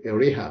as a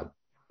rehab,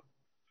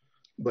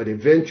 but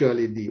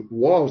eventually the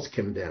walls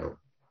came down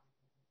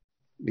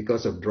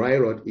because of dry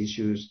rot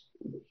issues,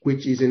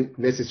 which isn't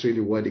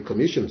necessarily what the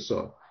commission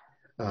saw.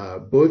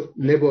 Both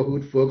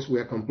neighborhood folks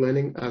were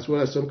complaining, as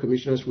well as some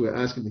commissioners were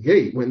asking,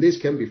 hey, when this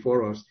came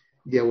before us,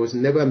 there was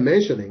never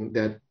mentioning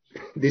that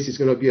this is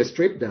going to be a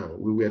strip down.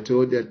 We were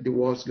told that the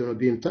wall's going to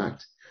be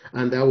intact.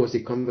 And that was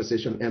a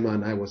conversation Emma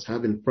and I was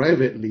having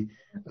privately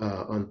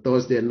on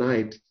Thursday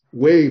night,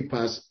 way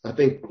past, I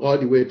think, all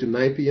the way to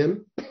 9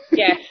 p.m.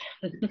 Yes.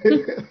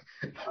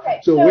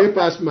 So way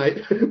past my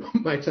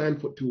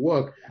time to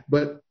work.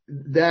 But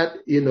that,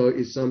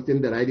 is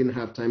something that I didn't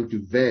have time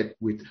to vet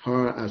with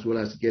her as well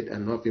as get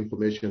enough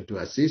information to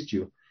assist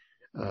you.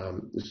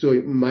 So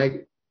my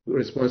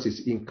response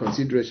is in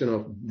consideration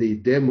of the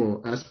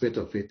demo aspect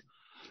of it.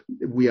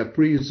 We are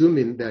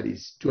presuming that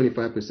it's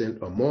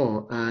 25% or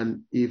more.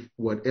 And if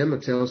what Emma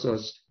tells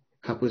us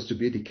happens to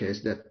be the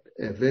case, that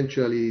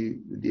eventually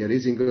there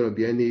isn't going to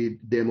be any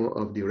demo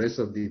of the rest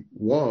of the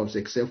walls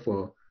except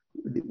for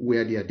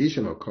where the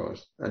additional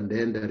cost, and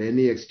then that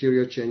any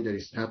exterior change that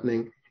is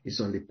happening is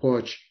on the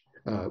porch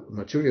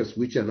materials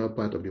which are not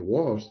part of the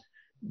walls,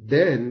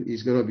 then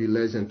it's going to be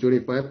less than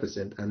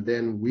 25%, and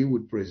then we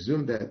would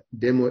presume that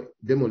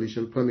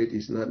demolition permit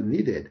is not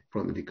needed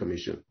from the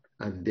commission,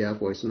 and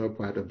therefore it's not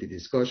part of the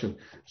discussion.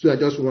 So I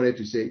just wanted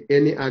to say,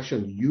 any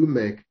action you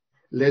make,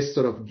 let's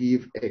sort of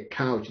give a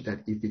couch that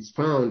if it's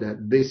found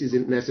that this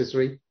isn't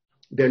necessary,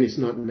 then it's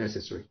not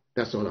necessary.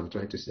 That's all I'm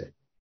trying to say.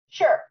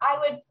 Sure. I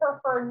would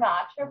prefer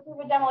not to approve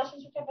a demolition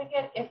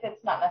certificate if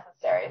it's not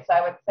necessary. So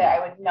I would say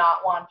I would not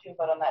want to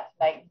vote on that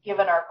tonight,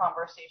 given our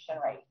conversation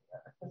right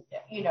here.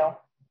 Because,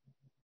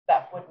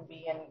 that wouldn't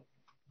be in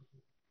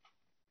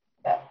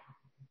that.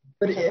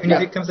 But if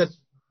it comes up,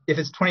 if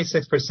it's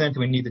 26%, do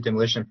we need the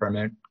demolition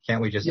permit?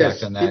 Can't we just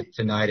act on that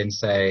tonight and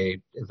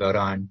say vote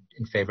on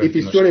in favor of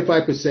demolition? If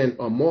it's 25%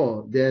 or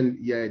more, then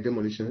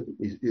demolition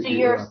is. So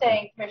you're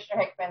saying,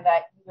 Commissioner Hickman,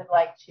 that you would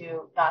like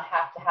to not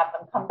have to have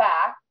them come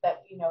back,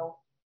 that,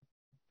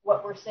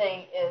 what we're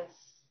saying is.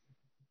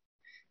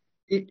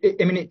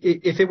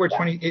 If it were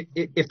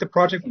if the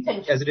project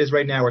as it is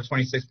right now were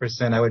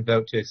 26%, I would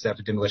vote to accept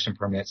a demolition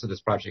permit so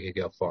this project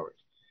could go forward.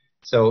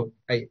 So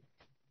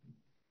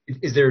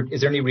is there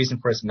any reason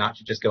for us not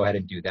to just go ahead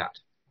and do that?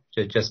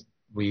 To just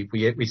we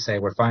say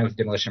we're fine with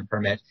demolition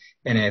permit,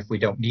 and if we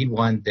don't need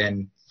one,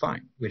 then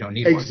fine, we don't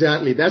need one.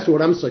 Exactly. That's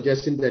what I'm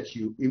suggesting that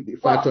you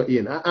factor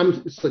in.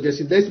 I'm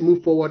suggesting let's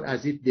move forward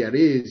as if there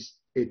is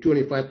a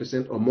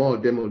 25% or more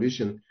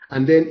demolition,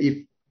 and then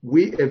if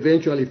we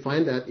eventually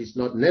find that it's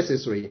not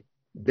necessary,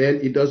 then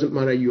it doesn't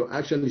matter. Your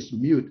action is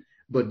mute,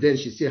 but then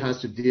she still has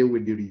to deal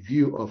with the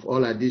review of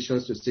all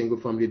additions to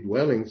single-family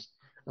dwellings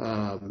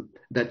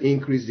that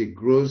increase the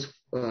gross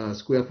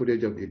square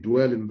footage of the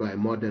dwelling by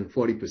more than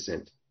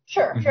 40%.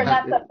 Sure.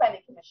 That's a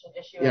planning commission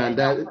issue. Yeah, and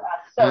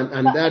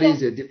that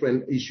is a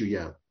different issue.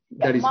 Yeah,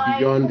 that is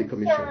beyond the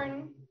commission. My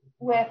concern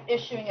with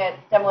issuing a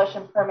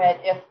demolition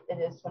permit, if it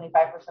is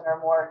 25% or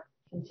more,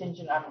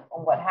 contingent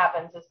on what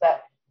happens, is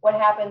that what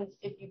happens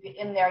if you get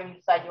in there and you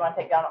decide you want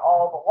to take down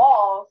all the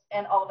walls,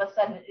 and all of a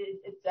sudden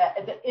it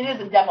is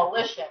a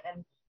demolition,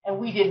 and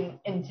we didn't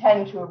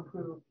intend to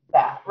approve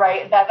that,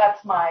 right?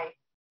 That's my.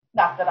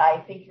 Not that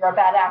I think you're a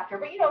bad actor,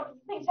 but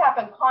things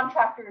happen.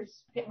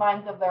 Contractors get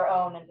minds of their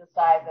own and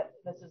decide that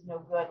this is no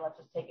good. Let's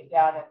just take it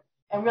down.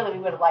 And really, we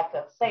would have liked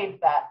to have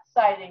saved that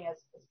siding as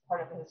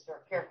part of the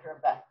historic character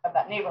of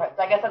that neighborhood.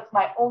 So I guess that's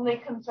my only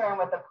concern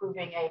with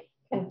approving a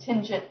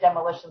contingent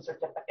demolition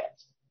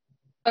certificate.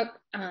 Go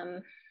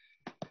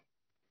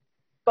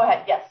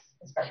ahead. Yes,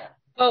 Ms. Gardner.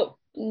 Well,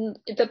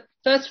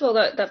 first of all,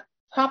 the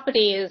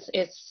property is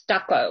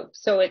stucco,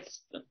 so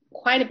it's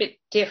quite a bit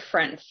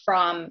different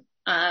from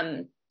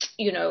siding,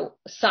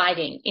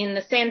 in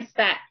the sense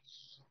that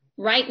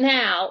right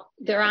now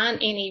there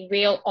aren't any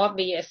real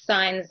obvious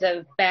signs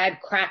of bad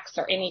cracks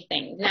or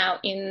anything. Now,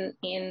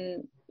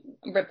 in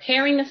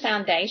repairing the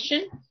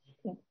foundation,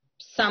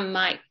 some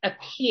might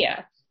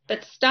appear,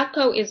 but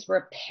stucco is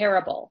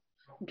repairable.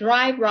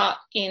 Dry rot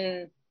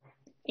in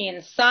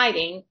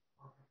siding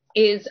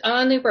is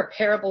only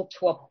repairable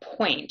to a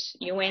point.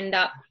 You end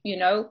up,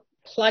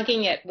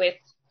 plugging it with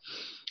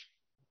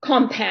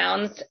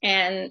compounds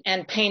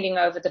and painting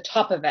over the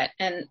top of it.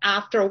 And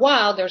after a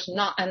while, there's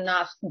not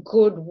enough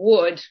good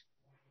wood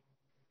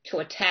to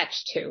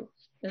attach to.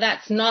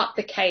 That's not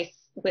the case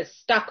with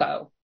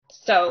stucco.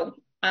 So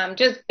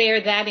just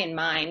bear that in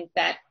mind,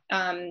 that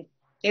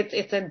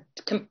it's a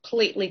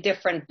completely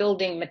different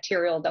building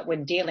material that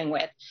we're dealing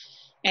with.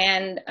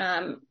 And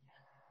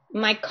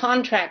my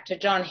contractor,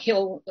 John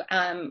Hill,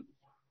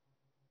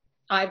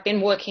 I've been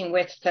working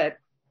with for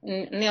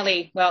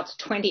it's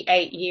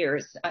 28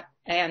 years.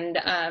 And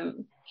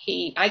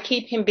I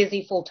keep him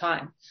busy full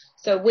time.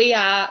 So we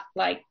are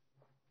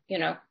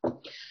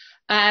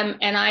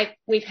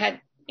we've had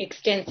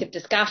extensive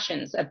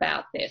discussions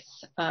about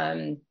this.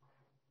 And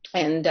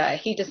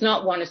he does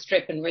not want to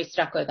strip and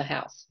restucco the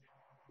house.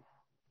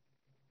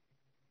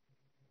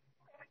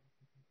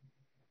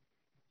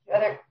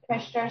 Other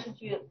commissioners,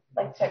 would you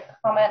like to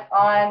comment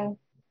on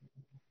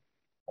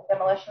the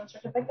demolition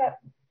certificate?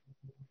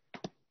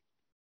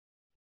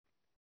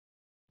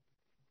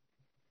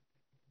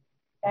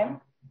 Okay.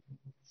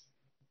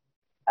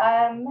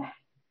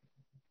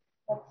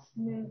 Let's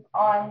move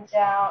on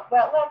down.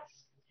 Well,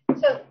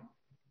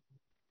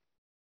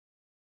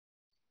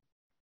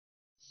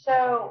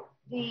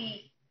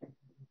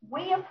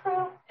 we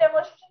approve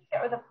demolition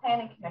certificate, or the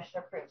planning commission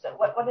approves it?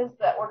 What is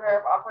the order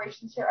of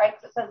operations here? It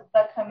says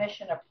the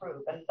commission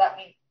approve, and does that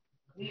mean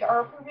we are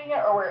approving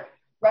it, or we're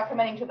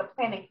recommending to the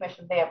planning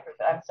commission they approve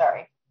it? I'm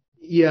sorry.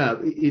 Yeah,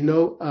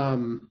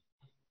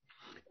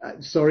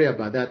 sorry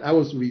about that. I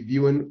was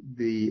reviewing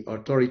the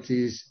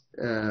authorities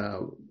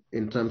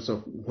in terms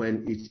of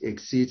when it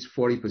exceeds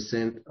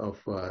 40% of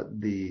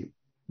the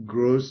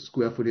gross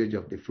square footage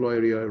of the floor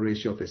area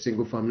ratio of a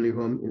single family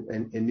home,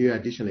 and a new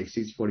addition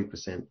exceeds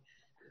 40%.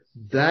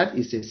 That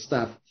is a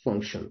staff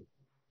function.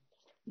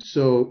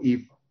 So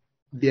if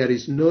there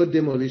is no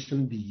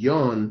demolition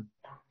beyond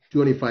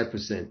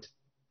 25%,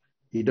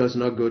 it does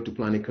not go to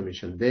planning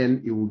commission.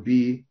 Then it will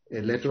be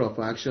a letter of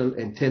action,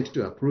 intent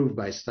to approve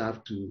by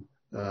staff to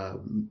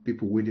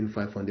people within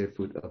 500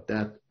 foot of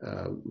that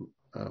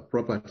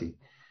property.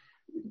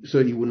 So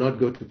it will not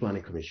go to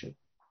planning commission.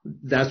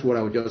 That's what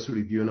I was just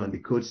reviewing on the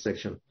code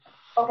section.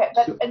 Okay,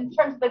 but so, in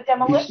terms of the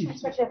demolition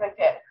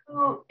certificate,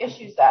 who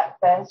issues that?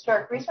 The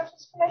Historic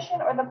Resources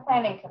Commission or the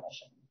Planning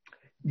Commission?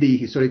 The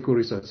Historical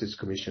Resources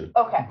Commission.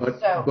 Okay.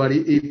 But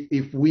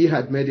if we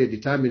had made a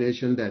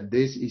determination that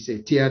this is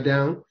a tier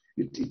down,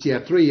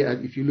 tier 3,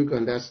 if you look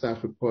on that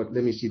staff report,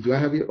 let me see. Do I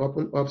have it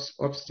open up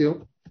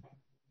still?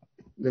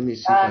 Let me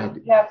see.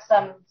 You have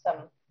some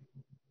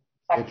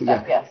text okay,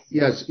 stuff,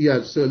 yes.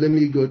 Yes. So let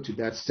me go to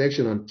that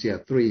section on tier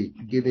 3.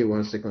 Give me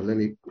 1 second. Let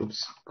me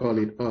call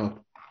it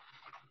up.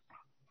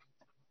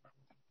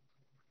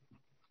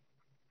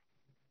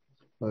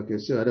 Okay,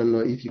 so I don't know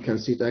if you can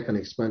see it. I can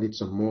expand it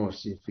some more,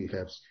 see if it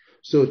helps.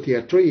 So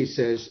tier 3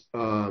 says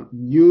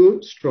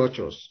new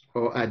structures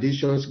or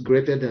additions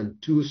greater than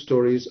 2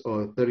 stories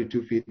or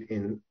 32 feet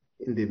in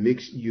the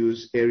mixed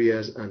use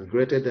areas and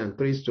greater than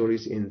 3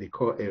 stories in the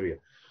core area.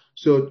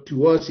 So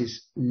to us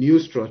is new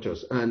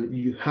structures.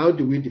 And how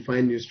do we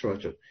define new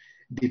structure?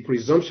 The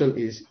presumption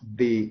is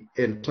the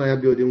entire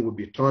building will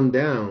be torn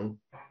down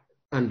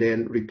and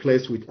then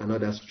replaced with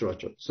another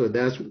structure. So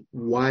that's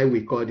why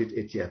we called it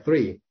a tier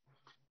 3.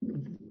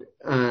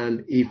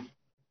 And if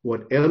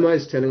what Elma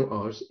is telling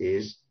us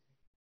is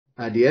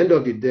at the end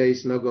of the day,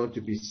 it's not going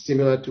to be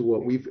similar to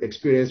what we've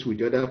experienced with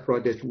the other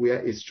projects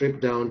where it's stripped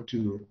down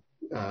to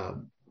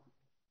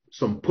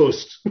some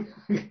posts.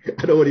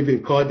 I don't want to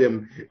even call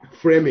them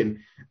framing,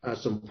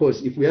 some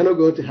posts. If we are not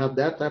going to have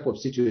that type of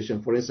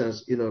situation, for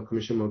instance,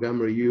 Commissioner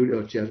Montgomery,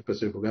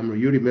 Chairperson Montgomery,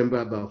 you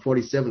remember about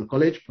 47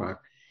 College Park,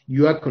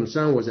 your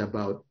concern was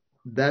about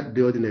that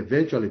building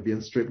eventually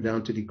being stripped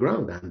down to the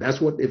ground. And that's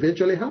what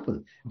eventually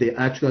happened. They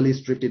actually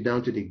stripped it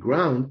down to the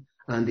ground,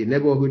 and the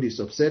neighborhood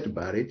is upset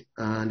about it.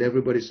 And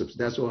everybody's upset.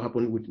 That's what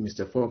happened with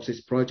Mr.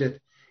 Fox's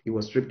project. It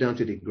was stripped down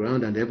to the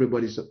ground, and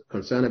everybody's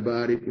concerned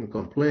about it and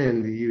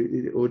complained.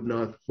 The Old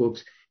North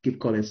folks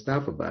keep calling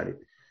staff about it.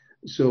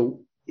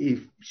 So if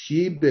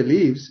she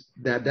believes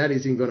that that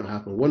isn't going to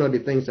happen, one of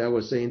the things I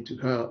was saying to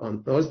her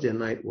on Thursday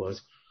night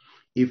was,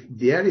 if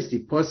there is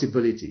the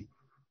possibility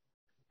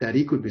that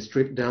it could be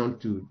stripped down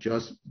to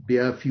just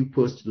bare a few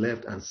posts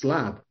left and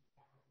slab,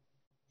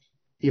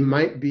 it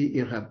might be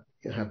in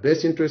her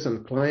best interest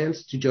and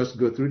clients to just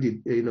go through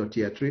the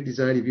tier 3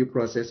 design review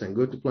process and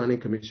go to planning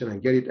commission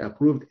and get it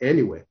approved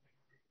anyway.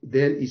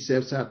 Then it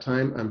saves her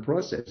time and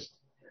process.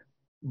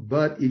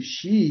 But if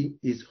she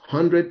is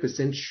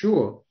 100%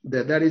 sure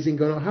that that isn't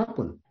going to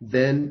happen,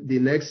 then the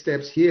next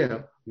steps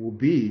here will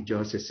be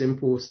just a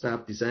simple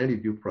staff design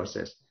review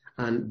process.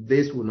 And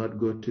this will not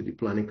go to the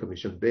Planning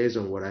Commission based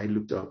on what I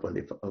looked up on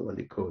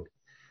the code,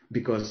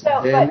 because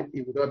then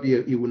it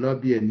will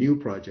not be a new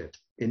project,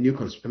 a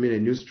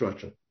new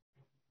structure.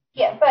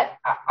 Yeah, but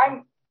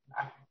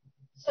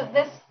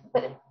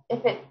but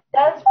if it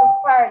does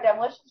require a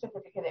demolition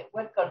certificate, it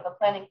would go to the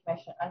Planning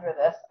Commission under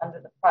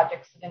the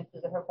projects that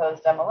include the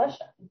proposed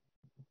demolition.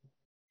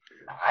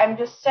 I'm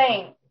just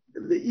saying.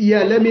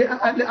 Yeah,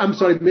 I'm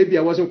sorry, maybe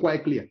I wasn't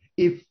quite clear.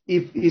 If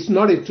it's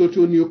not a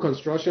total new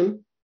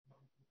construction,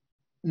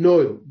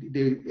 no,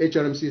 the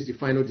HRMC is the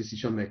final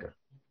decision maker.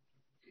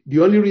 The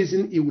only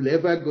reason it will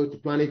ever go to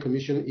Planning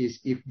Commission is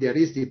if there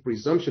is the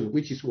presumption,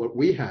 which is what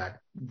we had,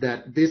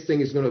 that this thing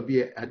is going to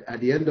be,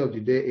 at the end of the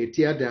day, a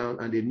tear down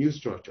and a new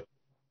structure.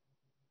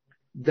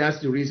 That's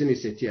the reason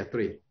it's a tier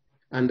 3.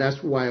 And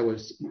that's why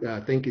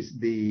I think it's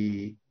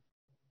the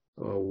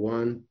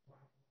 1,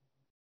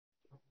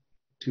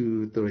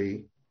 2,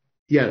 3.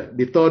 Yeah,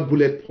 the third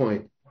bullet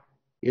point,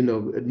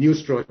 new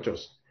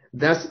structures.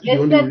 That's the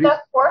only reason. Is the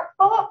fourth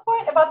bullet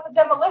point about the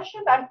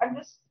demolition?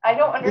 I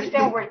don't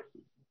understand where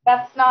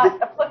that's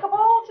not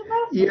applicable to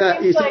this. Yeah,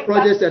 it's a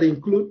project that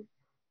include.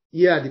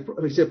 Yeah,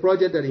 it's a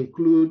project that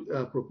include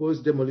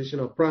proposed demolition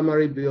of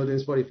primary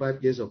buildings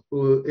 45 years of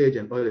age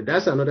and older.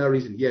 That's another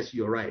reason. Yes,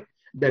 you're right.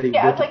 That it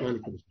goes to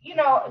Planning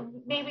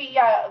Commission. Maybe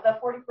the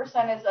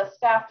 40% is a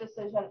staff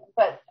decision,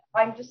 but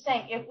I'm just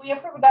saying if we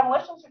approve a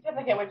demolition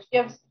certificate, which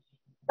gives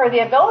her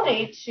the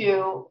ability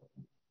to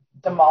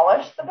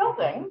demolish the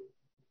building.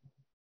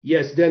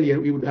 Yes, then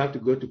we would have to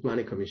go to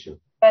Planning Commission.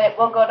 Then it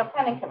will go to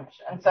Planning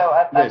Commission. And so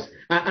yes,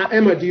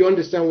 Emma, do you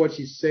understand what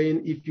she's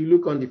saying? If you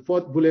look on the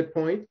fourth bullet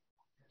point.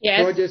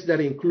 Yes. Projects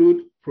that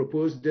include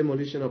proposed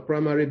demolition of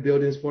primary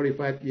buildings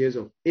 45 years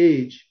of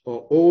age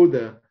or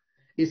older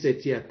is a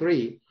tier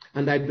 3.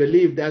 And I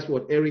believe that's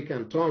what Eric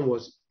and Tom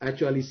was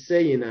actually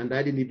saying, and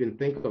I didn't even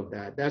think of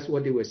that. That's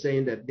what they were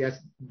saying,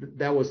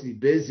 that was the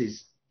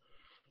basis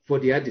for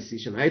their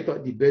decision. I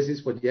thought the basis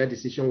for their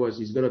decision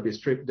was it's going to be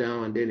stripped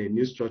down and then a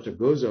new structure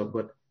goes up.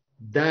 But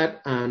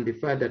that and the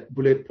fact that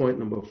bullet point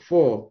number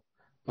 4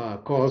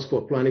 calls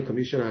for Planning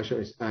Commission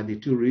action are the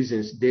two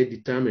reasons they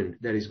determined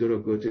that it's going to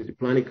go to the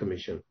Planning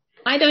Commission.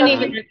 I don't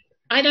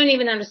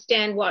even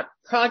understand what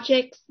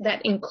projects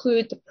that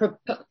include the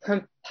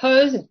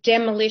proposed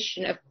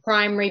demolition of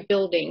primary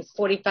buildings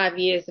 45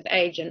 years of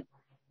age and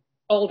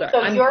older.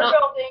 So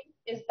building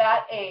is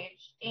that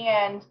age,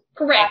 and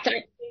correct.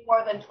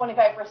 More than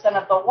 25%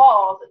 of the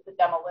walls is the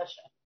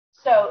demolition.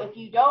 So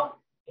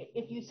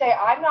if you say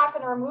I'm not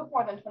going to remove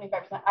more than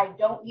 25%, I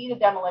don't need a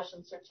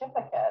demolition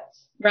certificate.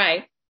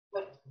 Right.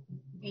 Would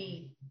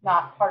be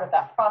not part of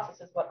that process,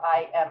 is what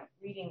I am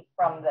reading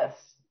from this.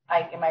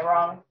 Am I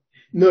wrong?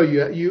 No,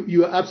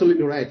 you are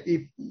absolutely right.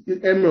 If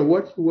Emma,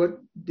 what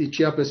the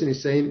chairperson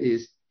is saying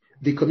is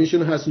the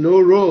commission has no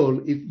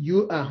role. If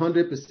you are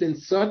 100%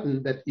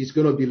 certain that it's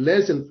going to be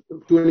less than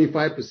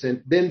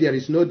 25%, then there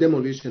is no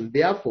demolition.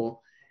 Therefore,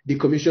 the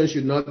commission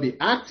should not be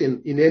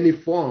acting in any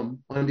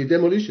form on the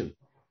demolition.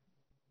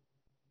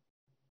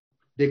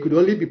 They could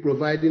only be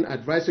providing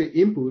advisory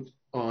input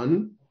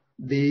on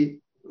the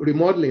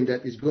remodeling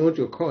that is going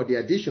to occur, the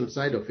addition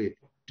side of it,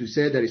 to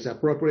say that it's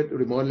appropriate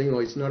remodeling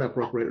or it's not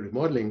appropriate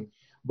remodeling.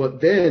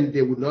 But then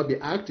they would not be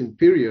acting,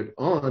 period,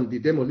 on the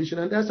demolition,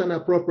 and that's an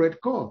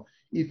appropriate call.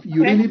 If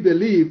you really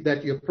believe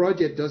that your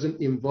project doesn't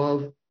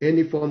involve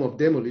any form of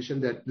demolition,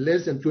 that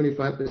less than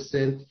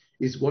 25%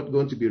 is what's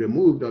going to be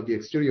removed of the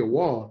exterior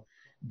wall,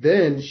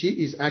 then she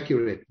is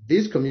accurate.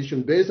 This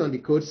commission, based on the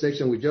code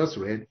section we just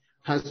read,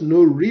 has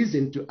no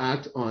reason to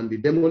act on the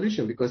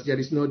demolition because there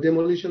is no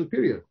demolition,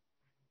 period.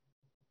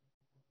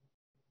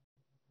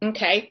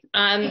 Okay. You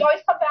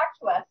always come back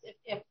to us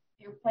if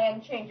your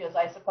plan changes,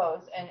 I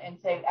suppose, and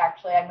say,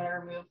 actually, I'm going to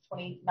remove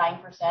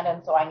 29%,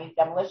 and so I need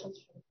demolition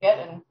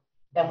certificate, and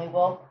then we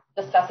will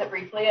discuss it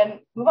briefly and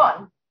move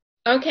on.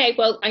 Okay.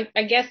 Well,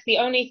 I guess the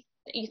only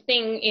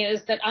thing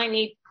is that I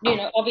need,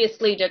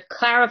 obviously to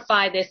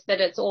clarify this, that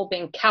it's all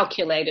been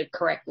calculated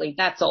correctly.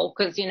 That's all,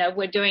 because,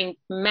 we're doing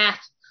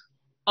math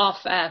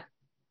off a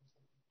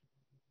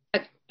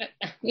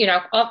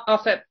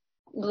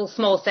little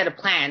small set of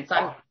plans.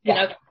 I'm,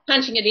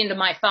 punching it into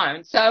my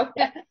phone. So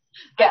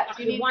I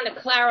want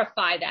to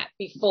clarify that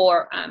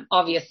before,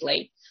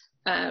 obviously.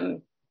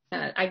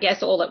 I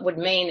guess all it would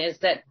mean is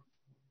that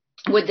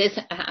would this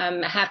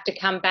have to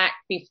come back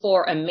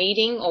before a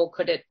meeting, or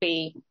could it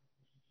be?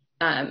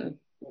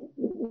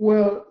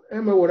 Well,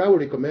 Emma, what I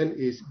would recommend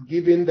is,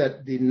 given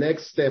that the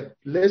next step,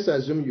 let's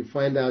assume you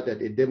find out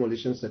that a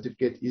demolition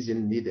certificate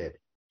isn't needed.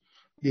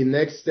 The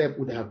next step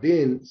would have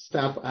been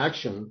staff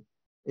action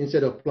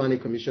instead of Planning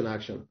Commission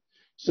action.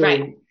 So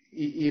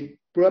it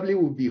probably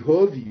would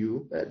behoove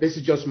you, this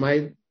is just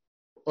my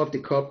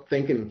off-the-cuff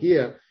thinking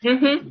here,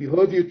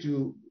 behoove you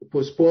to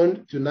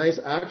postpone tonight's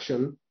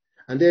action.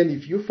 And then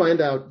if you find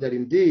out that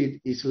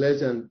indeed it's less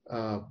than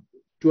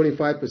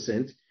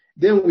 25%,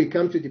 then we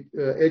come to the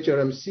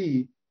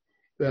HRMC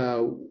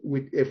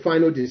with a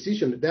final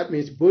decision. That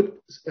means both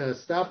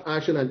staff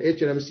action and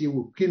HRMC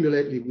will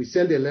cumulatively, we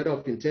send a letter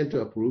of intent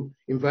to approve,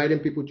 inviting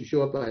people to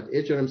show up at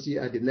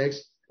HRMC at the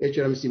next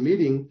HRMC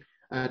meeting.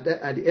 At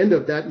the end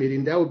of that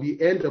meeting, that will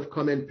be end of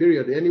comment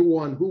period.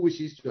 Anyone who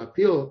wishes to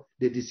appeal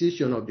the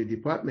decision of the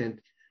department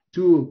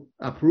to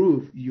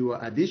approve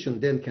your addition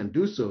then can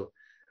do so.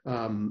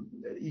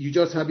 You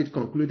just have it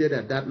concluded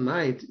at that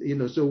night,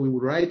 so we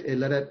will write a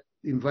letter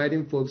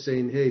inviting folks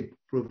saying, hey,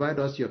 provide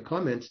us your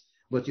comments,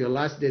 but your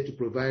last day to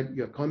provide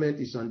your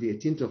comment is on the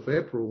 18th of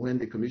April when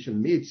the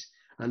commission meets.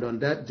 And on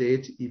that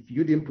date, if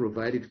you didn't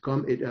provide it,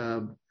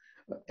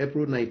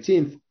 April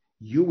 19th,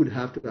 you would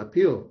have to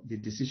appeal the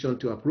decision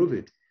to approve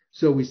it.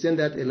 So we send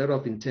out a letter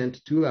of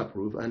intent to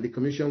approve, and the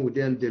commission would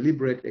then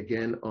deliberate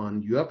again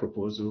on your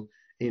proposal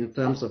in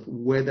terms of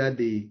whether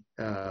the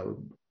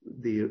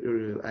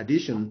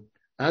addition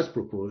as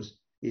proposed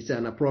is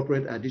an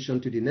appropriate addition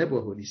to the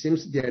neighborhood. It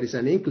seems there is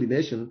an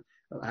inclination,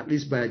 at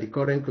least by the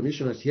current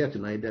commissioners here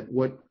tonight, that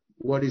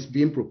what is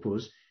being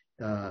proposed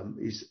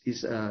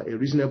is a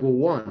reasonable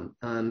one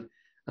and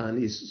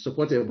is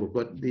supportable.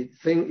 But the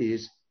thing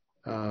is,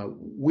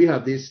 we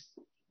have this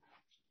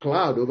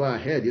cloud over our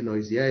head,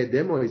 is there a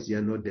demo, is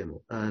there no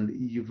demo? And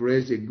you've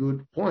raised a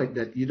good point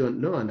that you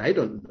don't know, and I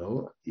don't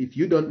know. If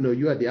you don't know,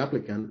 you are the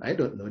applicant, I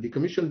don't know, the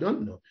commission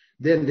don't know,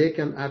 then they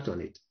can act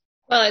on it.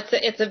 Well,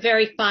 it's a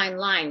very fine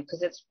line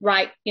because it's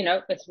right,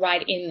 it's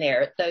right in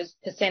there. Those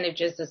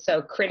percentages are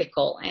so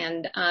critical.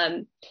 And,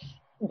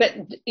 but,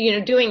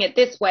 doing it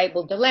this way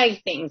will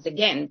delay things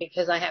again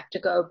because I have to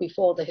go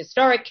before the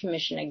Historic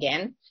Commission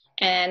again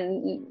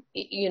and,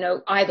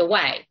 either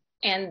way.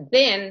 And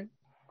then,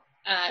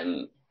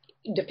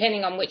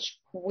 depending on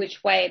which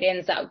way it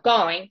ends up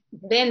going,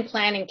 then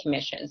Planning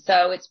Commission.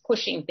 So it's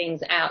pushing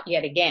things out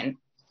yet again.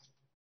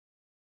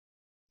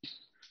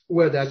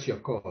 Well, that's your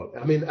call.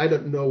 I mean, I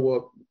don't know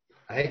what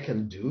I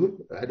can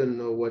do. I don't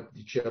know what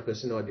the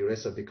chairperson or the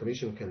rest of the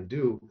commission can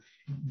do.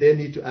 They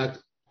need to act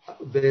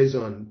based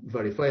on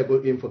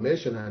verifiable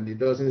information, and it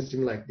doesn't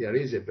seem like there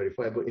is a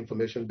verifiable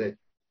information that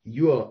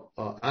you or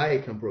I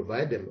can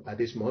provide them at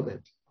this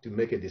moment to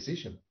make a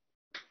decision,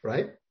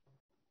 right?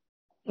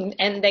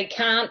 And they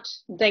can't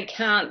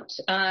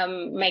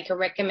make a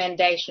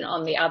recommendation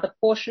on the other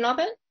portion of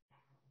it?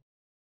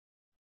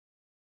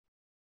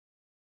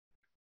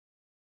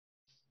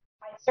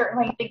 I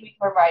certainly think we can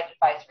provide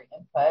advisory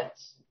input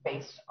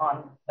based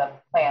on the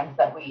plans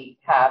that we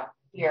have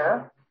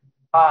here.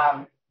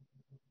 I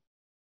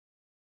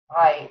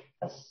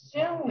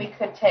assume we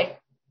could take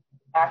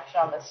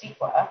action on the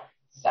CEQA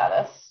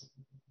status.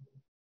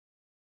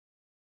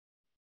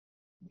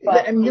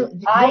 But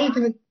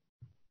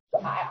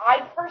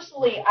I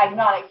personally, I'm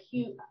not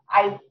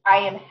I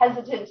am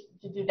hesitant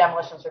to do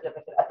demolition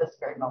certificate at this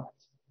very moment.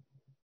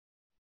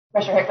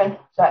 Commissioner Hickman,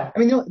 go ahead. I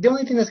mean, the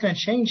only thing that's going to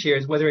change here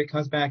is whether it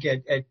comes back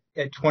at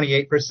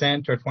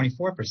 28% or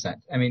 24%.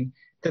 I mean,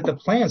 the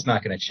plan's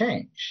not going to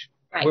change.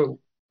 Right.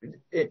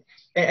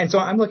 And so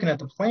I'm looking at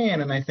the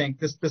plan, and I think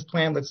this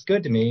plan looks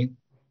good to me.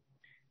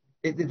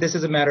 This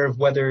is a matter of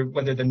whether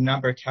the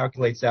number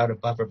calculates out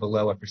above or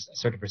below a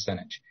certain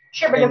percentage.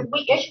 Sure, but if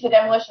we issue the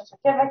demolition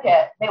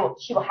certificate,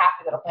 she will have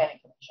to go to Planning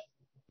Commission.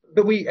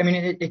 But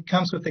it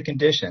comes with the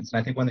conditions,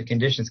 and I think one of the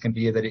conditions can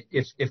be that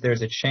if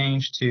there's a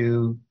change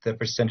to the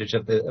percentage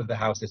of the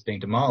house that's being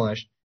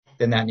demolished,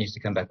 then that needs to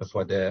come back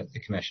before the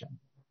commission.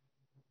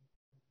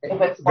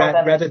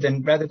 Rather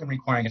than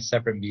requiring a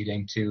separate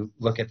meeting to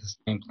look at the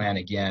same plan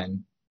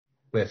again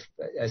with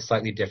a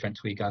slightly different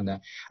tweak on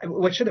that.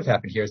 What should have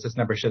happened here is this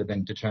number should have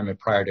been determined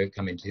prior to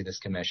coming to this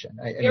commission.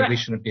 I mean, we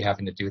shouldn't be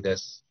having to do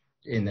this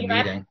in the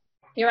meeting.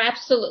 You're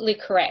absolutely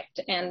correct,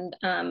 and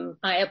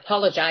I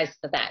apologize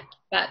for that.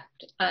 But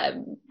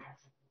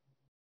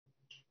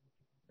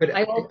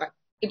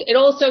it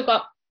also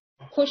got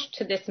pushed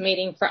to this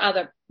meeting for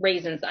other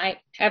reasons. I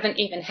haven't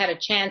even had a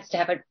chance to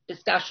have a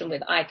discussion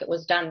with Ike. It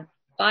was done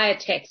via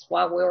text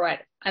while we were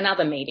at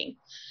another meeting.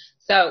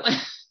 So,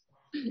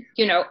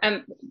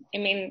 I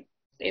mean,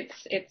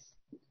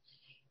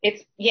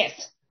 it's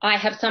yes, I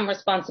have some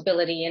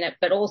responsibility in it,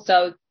 but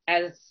also,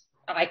 as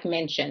Ike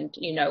mentioned,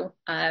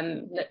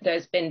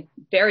 there's been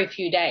very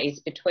few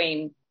days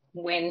between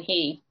when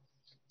he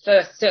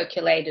first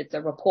circulated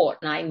the report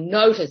and I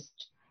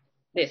noticed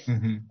this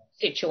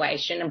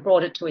situation and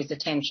brought it to his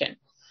attention.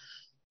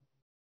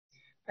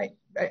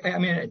 I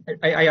mean,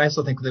 I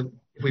also think that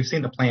if we've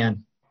seen the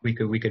plan, we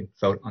could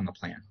vote on the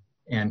plan,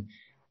 and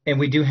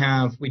we do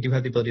have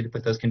the ability to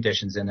put those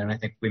conditions in there. And I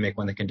think we make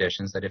one of the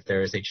conditions that if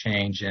there is a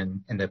change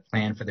in the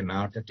plan for the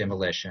amount of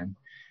demolition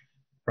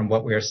from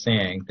what we are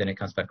seeing, then it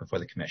comes back before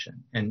the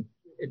commission. And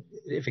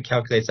if it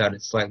calculates out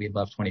at slightly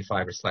above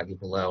 25 or slightly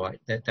below,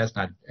 that's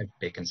not a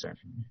big concern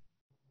for me.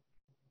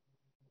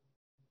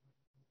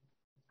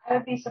 I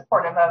would be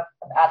supportive of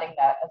adding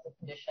that as a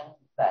condition,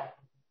 that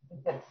if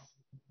it's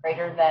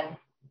greater than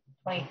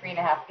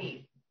 23.5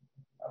 feet,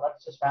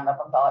 let's just round up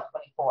and call it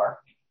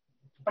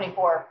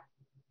 24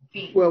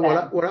 feet. Well,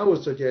 what I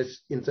would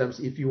suggest in terms,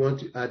 if you want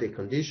to add a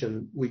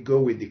condition, we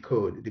go with the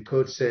code. The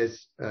code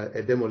says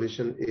a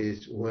demolition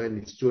is when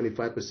it's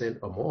 25%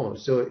 or more.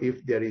 So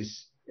if there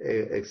is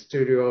a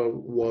exterior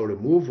wall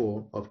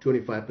removal of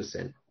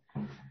 25%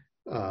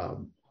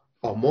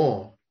 or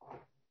more,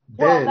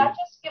 well, that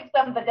just gives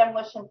them the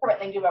demolition permit.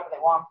 They can do whatever they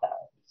want, though.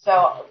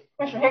 So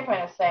Commissioner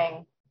Hickman is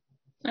saying,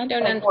 I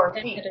don't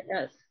understand that it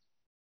does.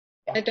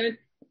 Yeah.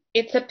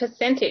 It's a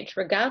percentage,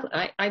 regardless.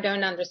 I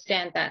don't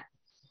understand that.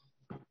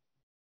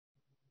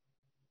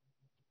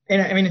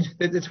 And I mean,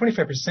 the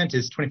 25%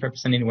 is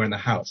 25% anywhere in the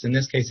house. In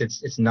this case,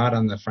 it's not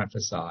on the front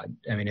facade.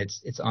 I mean,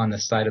 it's on the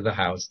side of the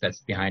house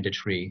that's behind a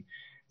tree.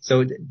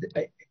 So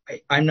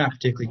I'm not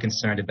particularly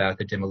concerned about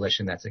the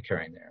demolition that's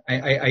occurring there.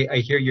 I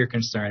hear your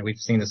concern. We've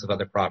seen this with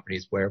other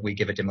properties where we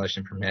give a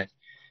demolition permit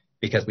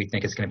because we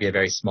think it's going to be a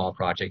very small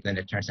project, then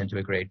it turns into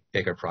a great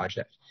bigger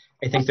project.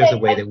 I think there's a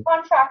way that the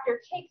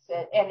contractor takes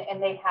it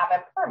and they have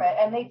a permit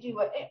and they do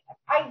it.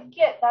 I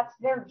get that's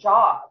their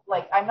job.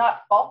 Like, I'm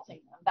not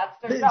faulting them. That's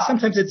their job.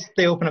 Sometimes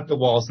they open up the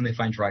walls and they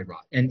find dry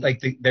rot, and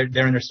like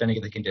their understanding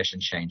of the condition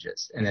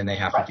changes, and then they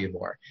have to do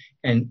more.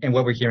 And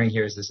what we're hearing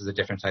here is this is a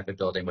different type of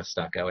building with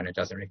stucco, and it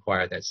doesn't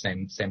require that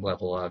same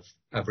level of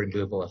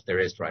removal if there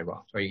is dry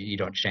rot, or you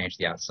don't change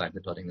the outside of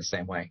the building the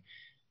same way.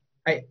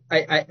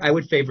 I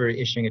would favor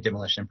issuing a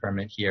demolition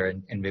permit here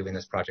and moving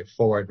this project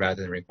forward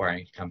rather than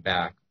requiring it to come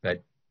back,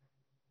 but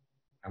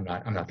I'm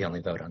not the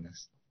only vote on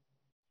this.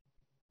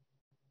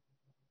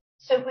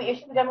 So if we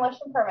issue the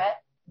demolition permit,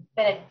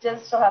 then it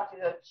does still have to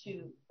go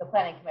to the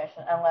planning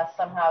commission unless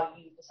somehow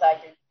you decide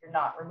you're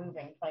not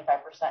removing 25%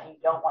 and you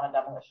don't want a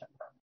demolition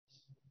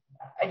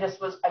permit. I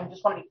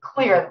just want to be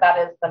clear that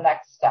is the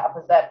next step,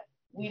 is that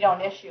we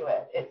don't issue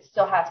it. It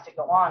still has to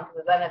go on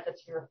because then it's a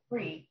tier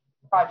 3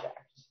 project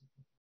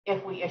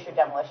if we issue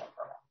demolition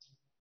permit.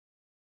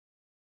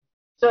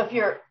 So if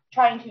you're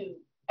trying to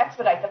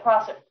expedite the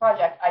project,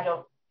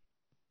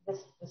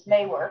 this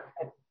may work.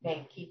 I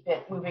may keep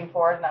it moving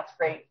forward, and that's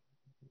great.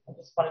 I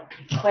just wanted to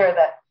be clear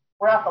that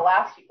we're not the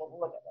last people to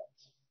look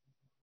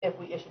at it if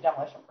we issue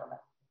demolition permit,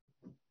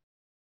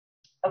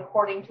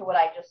 according to what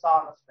I just saw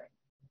on the screen.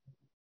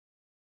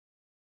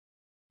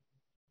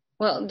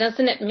 Well,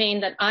 doesn't it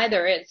mean that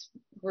either it's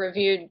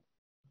reviewed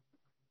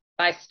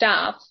by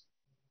staff,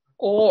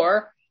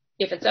 or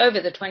if it's over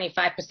the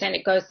 25%,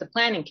 it goes to the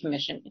planning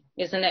commission?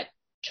 Isn't it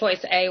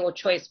choice A or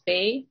choice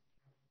B?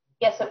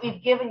 Yes, so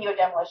we've given you a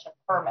demolition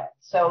permit,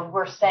 so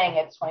we're saying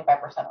it's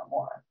 25% or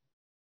more.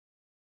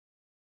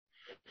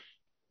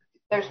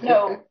 There's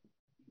no...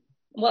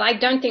 Well, I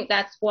don't think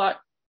that's what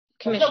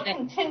Commissioner... There's no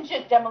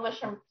contingent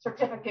demolition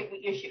certificate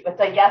we issue.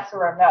 It's a yes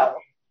or a no.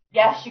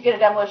 Yes, you get a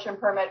demolition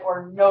permit,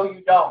 or no,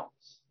 you don't.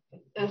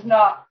 It's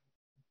not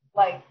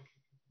like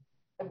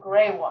a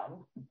gray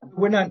one.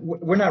 We're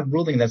not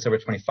ruling that's over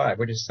 25.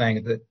 We're just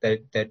saying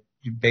that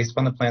based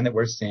on the plan that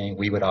we're seeing,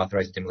 we would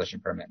authorize a demolition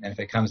permit. And if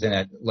it comes in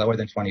at lower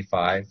than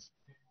 25,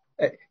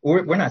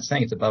 we're not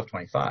saying it's above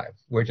 25.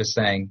 We're just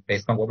saying,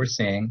 based on what we're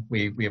seeing,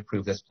 we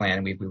approve this plan,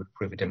 and we would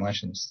approve a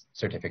demolition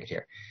certificate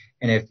here.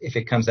 And if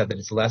it comes out that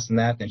it's less than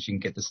that, then she can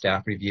get the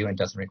staff review and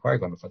doesn't require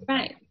going before the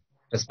plan,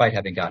 despite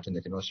having gotten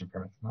the demolition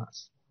permit from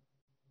us.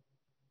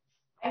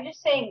 I'm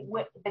just saying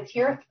the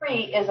tier 3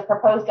 is a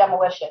proposed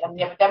demolition, and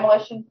we have a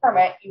demolition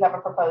permit, you have a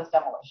proposed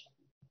demolition.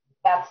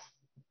 That's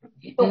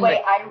the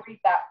way I read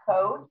that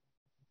code,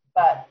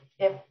 but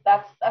if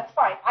that's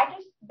fine.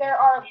 There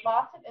are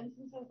lots of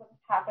instances that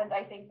have happened,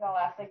 I think, in the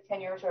last 10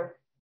 years where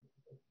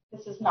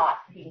this is not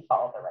being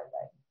followed the right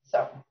way.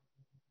 So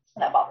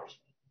that bothers me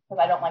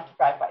because I don't like to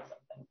drive by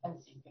something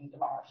and see it being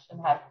demolished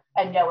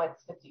and know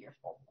it's 50 years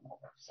old and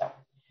older. So.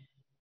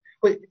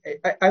 Well,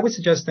 I would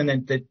suggest then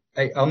that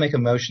I'll make a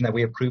motion that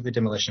we approve the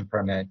demolition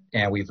permit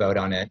and we vote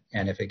on it.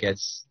 And if it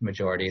gets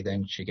majority,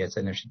 then she gets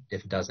it. And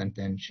if it doesn't,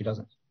 then she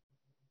doesn't.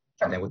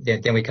 Sure. And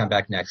then we come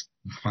back next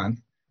month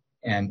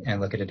and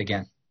look at it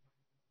again.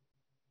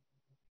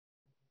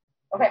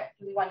 Okay.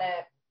 Do we want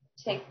to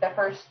take the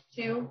first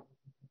two?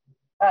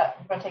 We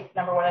want to take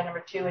number 1 and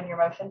number 2 in your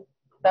motion?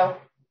 So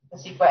the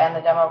CEQA and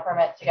the demo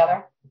permit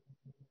together?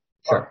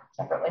 Sure. Or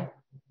separately?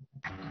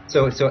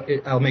 So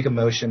I'll make a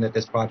motion that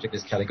this project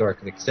is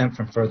categorically exempt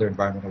from further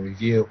environmental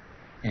review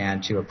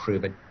and to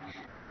approve it.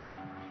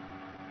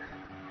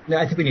 No,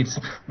 I think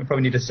we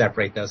probably need to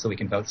separate those so we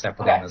can vote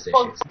separately on those issues.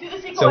 Well, do the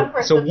CEQA one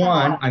first. So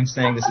one, I'm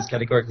saying this is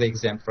categorically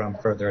exempt from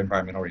further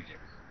environmental review.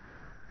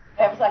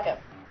 I have a second.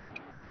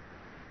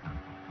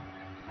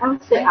 I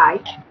would say aye.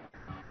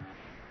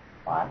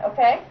 One,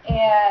 okay.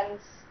 And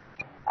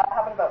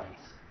how about a vote?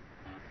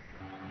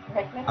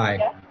 Hickman? Aye.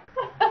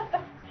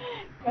 Yeah.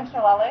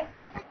 Commissioner Lally?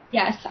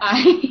 Yes,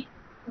 aye.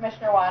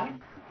 Commissioner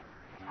Wan?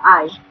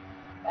 Aye.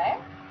 Okay.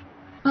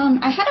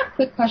 I had a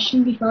quick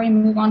question before we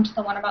move on to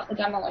the one about the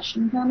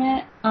demolition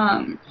permit.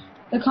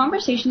 The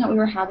conversation that we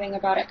were having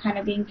about it kind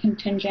of being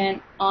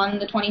contingent on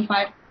the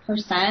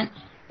 25%,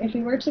 if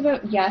we were to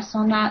vote yes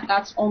on that,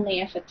 that's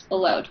only if it's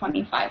below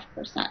 25%,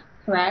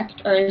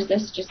 correct? Or is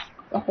this just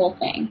the whole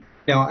thing?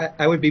 No,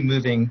 I would be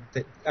moving.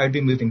 I would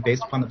be moving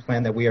based upon the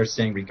plan that we are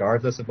seeing,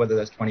 regardless of whether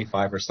that's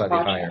 25 or slightly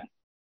higher.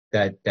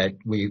 That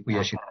we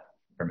issue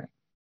a permit.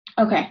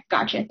 Okay,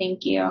 gotcha.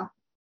 Thank you.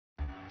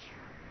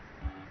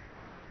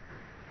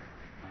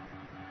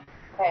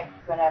 Okay,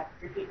 you want to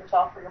repeat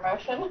yourself for your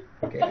motion?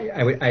 Okay,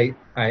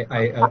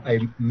 I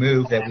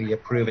move that we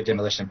approve a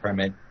demolition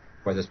permit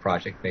for this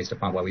project based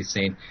upon what we've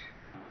seen,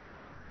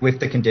 with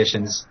the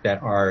conditions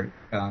that are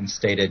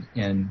stated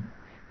in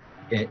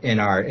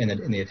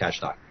the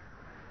attached doc.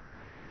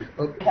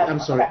 Okay, I'm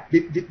sorry.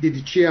 Okay. Did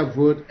the chair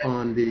vote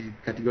on the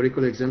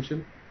categorical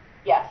exemption?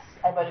 Yes,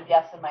 I voted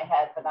yes in my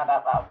head, but not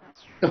out loud.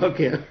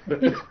 Okay.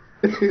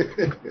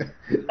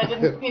 I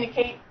didn't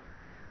communicate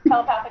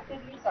telepathically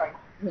to you. Sorry.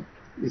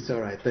 It's all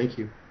right. Thank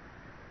you.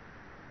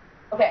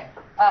 Okay,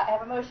 I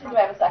have a motion. Do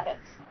I have a second?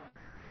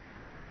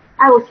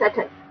 I will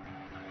second.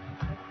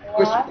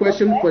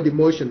 Question Okay. for the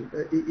motion.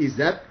 Is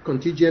that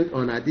contingent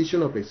on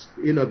addition of it?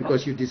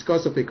 Because you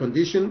discussed of a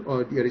condition,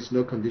 or there is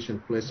no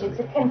condition placed on It's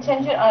it? a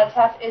contingent on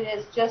attach. It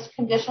is just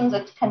conditions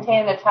that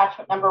contain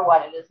attachment number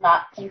 1. It is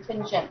not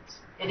contingent.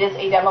 It is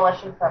a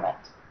demolition permit.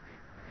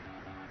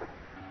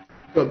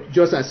 So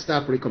just as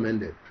staff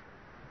recommended.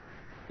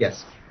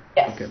 Yes.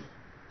 Yes. Okay.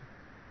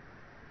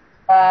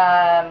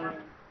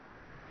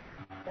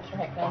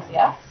 Commissioner Hickman is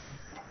yes.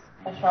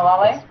 Commissioner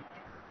Lawley?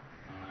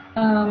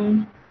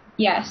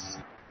 Yes.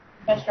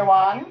 Commissioner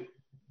Wan?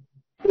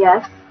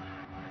 Yes.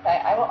 Okay,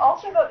 I will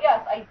also vote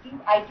yes.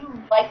 I do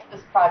like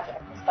this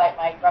project, despite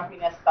my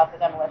grumpiness about the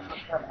demolition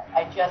permit.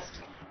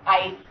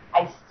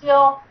 I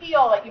still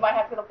feel that you might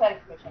have to go to the planning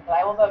commission, but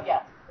I will vote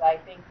yes. I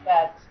think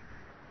that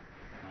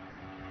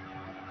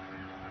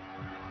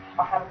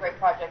I'll have a great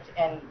project,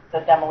 and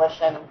the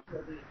demolition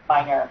will be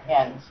minor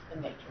and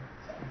in nature.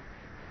 So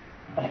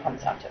when it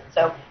comes down to it,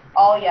 so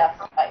all yes.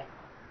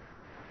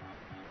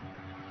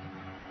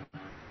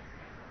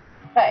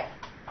 Okay.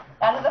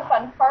 Now to the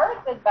fun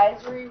part, the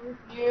advisory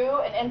review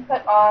and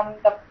input on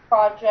the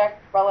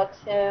project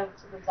relative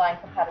to design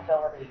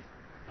compatibility.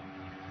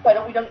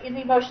 But we don't need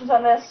any motions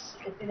on this.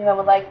 If anyone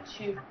would like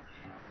to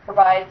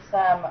provide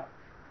some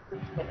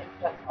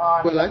input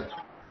on. Well,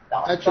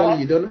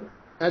 actually, you don't.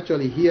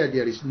 Actually, here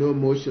there is no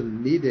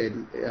motion needed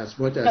as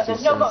much as. No,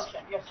 there's no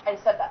motion. Yes, I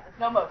said that. There's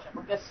no motion.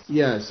 We're just.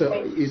 Yeah, so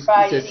it's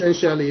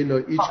essentially,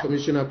 each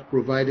commissioner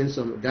providing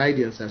some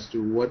guidance as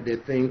to what they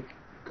think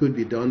could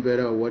be done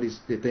better, or what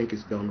they think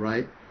is done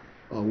right,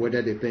 or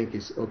whether they think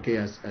is okay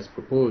as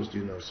proposed.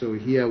 So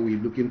here we're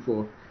looking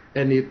for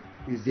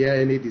is there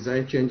any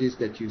design changes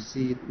that you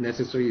see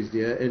necessary? Is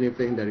there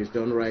anything that is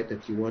done right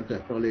that you want to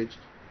acknowledge?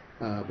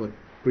 But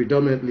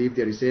predominantly, if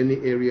there is any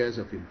areas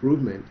of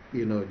improvement,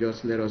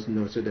 just let us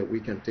know so that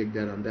we can take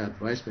that under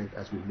advisement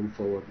as we move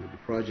forward with the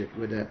project,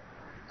 whether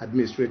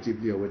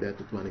administratively or whether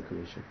to planning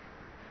commission.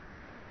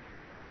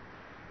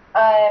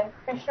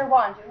 Commissioner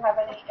Wan, do you have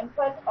any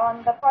input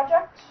on the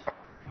project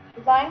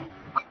design?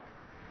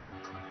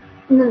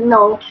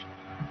 No.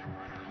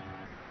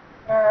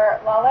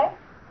 Commissioner Lale?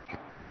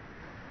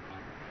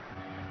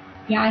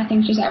 Yeah, I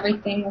think just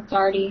everything that's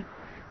already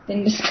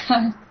been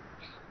discussed.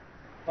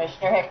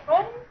 Commissioner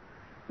Hickman?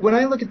 When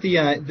I look at the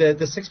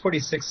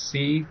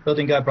 646C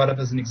building got brought up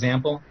as an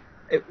example,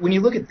 when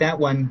you look at that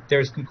one,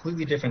 there's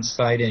completely different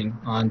siding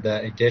on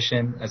the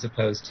addition as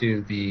opposed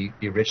to the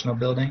original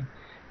building.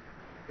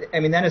 I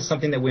mean, that is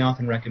something that we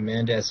often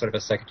recommend as sort of a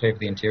Secretary of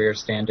the Interior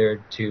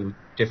standard to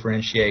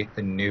differentiate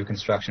the new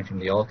construction from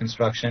the old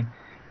construction.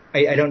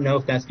 I don't know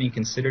if that's being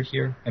considered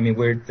here. I mean,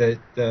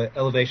 the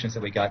elevations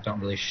that we got don't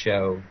really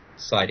show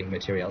siding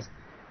materials.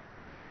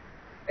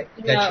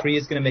 That tree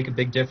is going to make a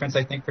big difference,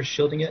 I think, for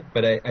shielding it,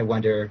 but I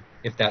wonder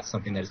if that's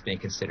something that is being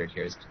considered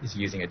here, is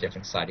using a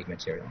different siding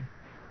material.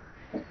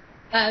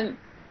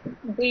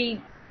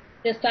 We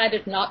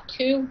decided not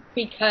to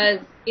because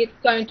it's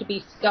going to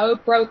be so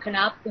broken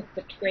up with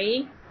the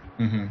tree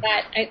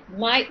that it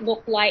might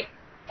look like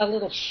a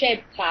little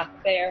shed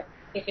parked there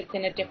if it's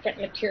in a different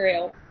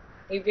material.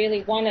 We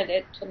really wanted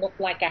it to look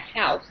like a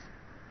house.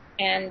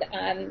 And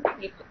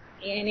if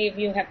any of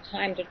you have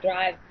time to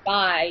drive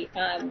by,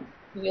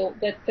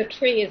 the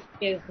tree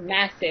is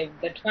massive.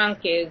 The trunk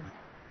is,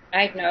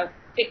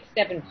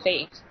 6-7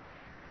 feet.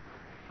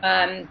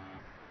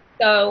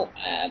 So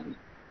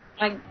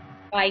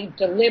I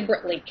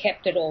deliberately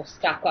kept it all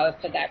stucco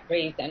for that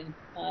reason.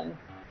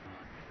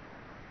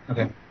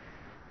 Okay.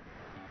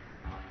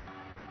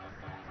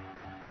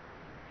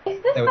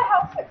 Is this the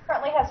house that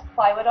currently has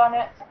plywood on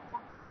it?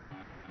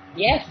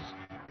 Yes.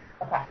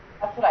 Okay,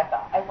 that's what I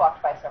thought. I've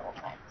walked by several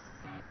times.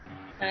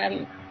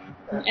 And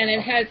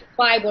it has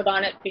plywood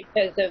on it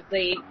because of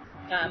the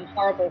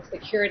horrible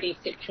security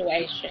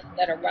situation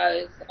that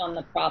arose on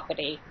the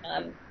property.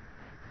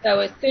 So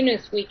as soon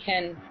as we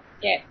can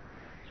get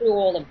through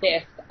all of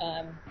this,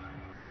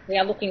 we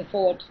are looking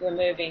forward to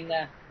removing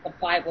the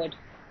plywood.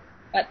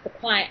 But the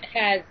client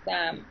has,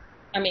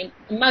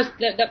 most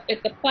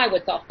the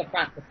plywood's off the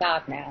front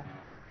facade now,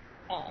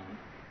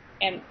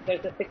 and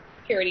there's a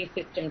security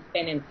system's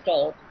been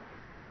installed.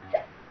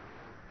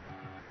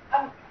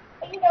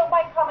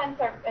 My comments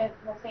are in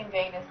the same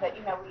vein as that,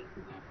 we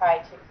try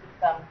to keep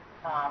them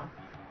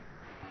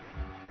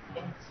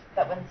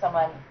that when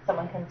someone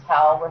can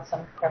tell with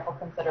some careful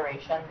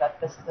consideration that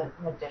this is an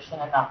addition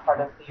and not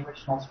part of the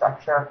original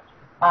structure.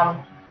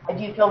 I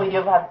do feel we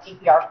do have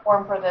DPR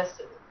form for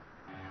this.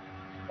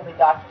 Really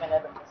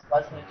documented that this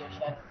was an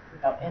addition.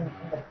 In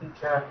the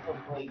future,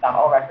 hopefully not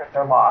all records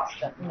are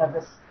lost. And,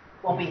 this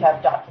will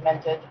have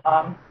documented.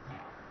 And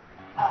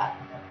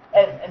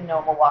no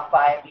one will walk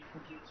by and be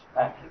confused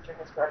from a future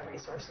Historic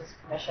Resources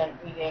Commission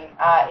meeting.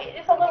 It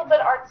is a little bit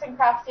arts and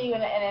craftsy,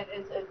 and it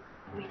is a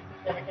pretty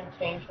significant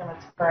change from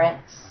its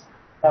current,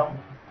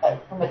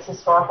 from its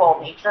historical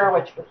nature,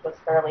 which was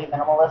fairly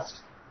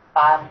minimalist.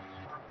 I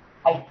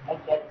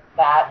get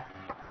that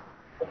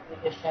with the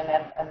addition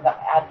and the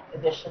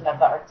addition of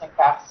the arts and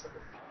crafts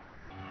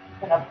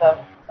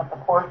of the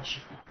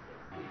porch.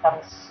 It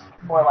becomes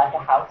more like a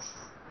house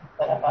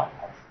instead of a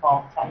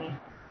small, tiny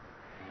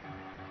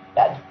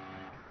bed.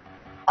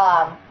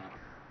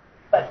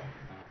 But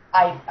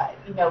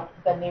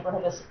the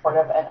neighborhood is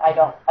supportive, and I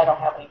don't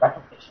have any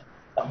recommendations.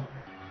 So,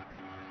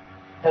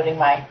 noting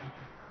my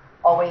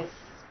always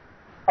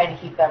trying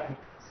to keep them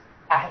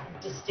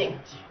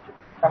distinct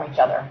from each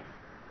other.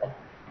 But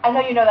I know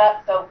you know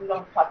that, so we don't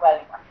have to talk about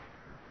it anymore.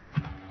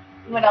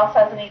 Anyone else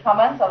has any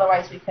comments?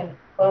 Otherwise, we can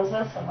close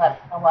this and let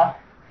Ella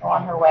go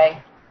on her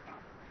way.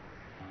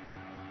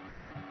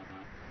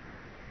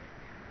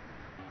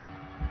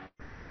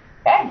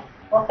 Okay.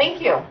 Well, thank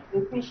you.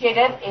 We appreciate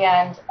it,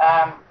 and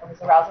it was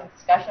a rousing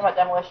discussion about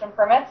demolition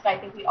permits, and I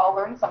think we all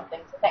learned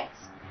something, so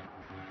thanks.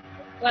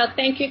 Well,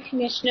 thank you,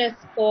 Commissioners,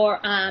 for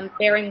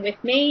bearing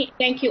with me.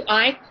 Thank you,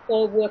 Ike,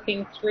 for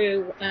working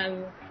through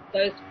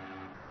that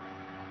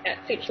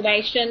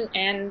situation,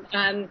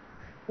 and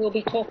we'll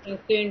be talking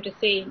soon to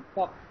see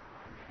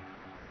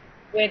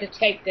where to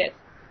take this.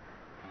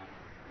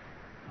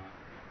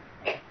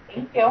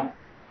 Thank you.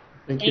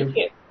 Thank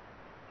you.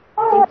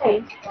 All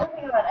right.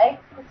 Moving on, Ike,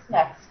 what's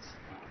next?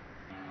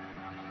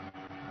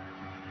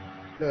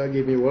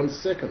 Give me 1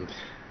 second.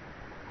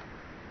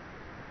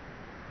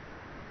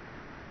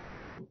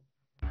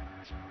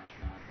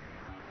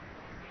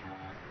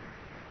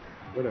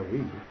 What are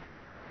we?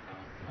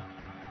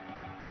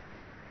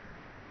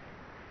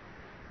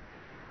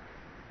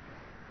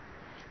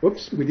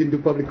 Whoops, we didn't do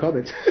public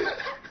comment.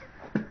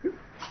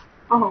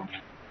 Oh.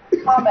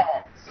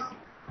 Comments.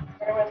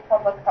 There was no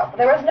public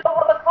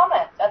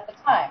comment at the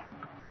time.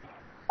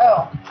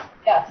 Oh,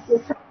 yes.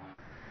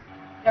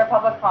 There are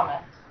public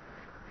comments.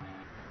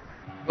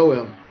 Oh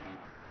well.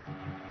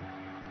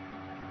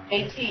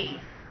 JT,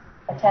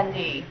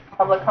 attendee,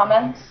 public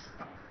comments.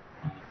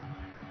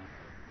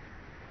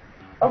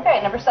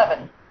 Okay, number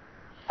 7.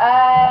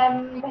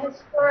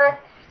 Historic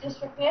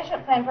District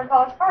Management Plan for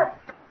College Park.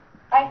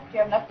 Hi, do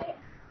you have an update?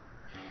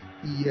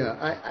 Yeah,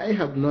 I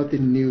have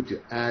nothing new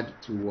to add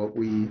to what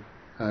we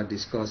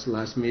discussed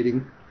last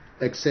meeting,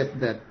 except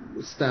that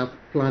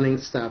planning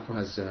staff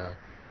has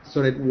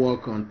started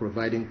work on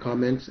providing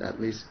comments. At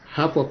least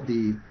half of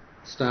the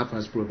staff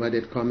has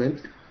provided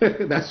comment.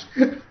 That's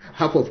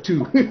half of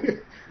 2.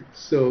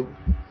 So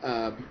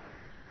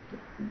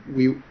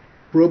we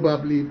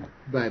probably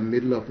by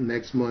middle of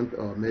next month,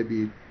 or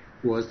maybe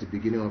towards the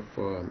beginning of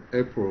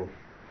April,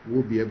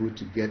 we'll be able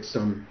to get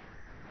some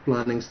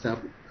planning staff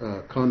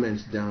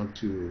comments down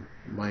to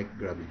Mike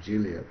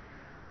Gravigilia.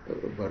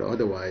 But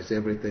otherwise,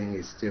 everything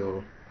is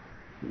still,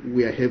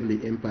 we are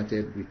heavily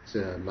impacted with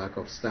lack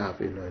of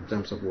staff, in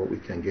terms of what we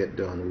can get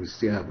done. We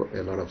still have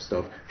a lot of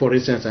stuff. For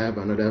instance, I have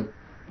another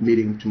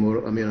meeting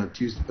tomorrow, on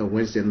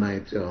Wednesday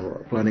night,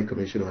 Planning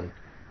Commission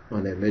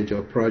on a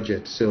major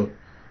project. So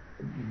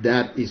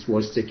that is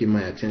what's taking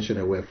my attention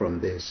away from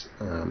this.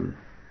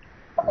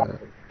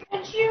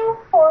 Could you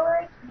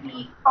forward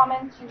the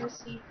comments you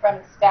received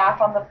from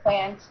staff on the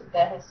plan to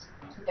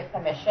the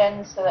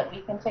commission so that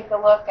we can take a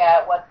look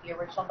at what the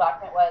original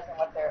document was and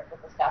what the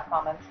staff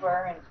comments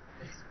were, and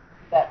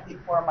that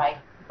before Mike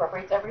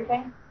incorporates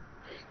everything?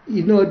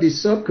 The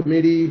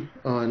subcommittee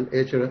on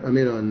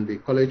on the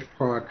College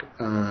Park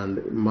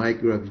and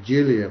Mike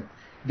Gravigilia,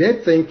 they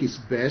think it's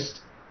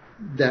best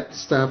that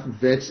staff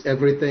vets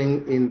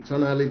everything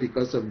internally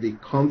because of the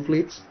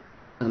conflicts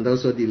and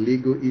also the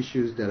legal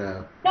issues that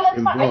are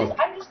involved.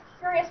 I'm just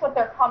curious what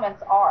their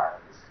comments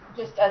are,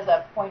 just as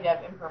a point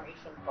of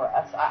information for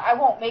us. I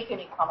won't make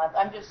any comments.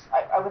 I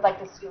would like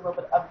to see a little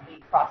bit of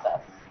the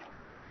process.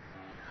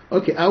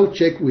 Okay, I'll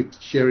check with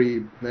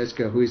Sherry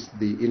Mesker, who is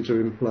the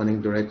interim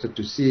planning director,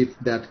 to see if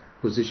that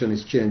position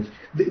is changed.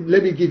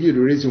 Let me give you the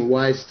reason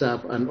why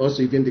staff and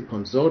also even the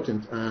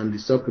consultant and the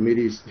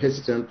subcommittee is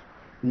hesitant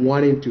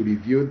wanting to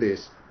review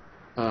this.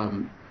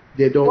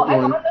 They don't want...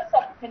 I'm on the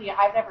subcommittee.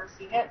 I've never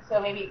seen it, so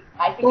maybe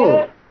I can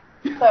get it.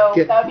 So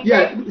okay. That would be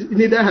great.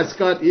 Neither has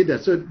Scott either.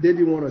 So they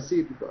didn't want to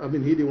see it.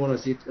 He didn't want to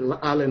see it.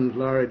 Alan and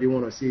Laura didn't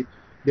want to see it.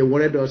 They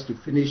wanted us to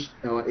finish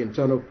our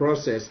internal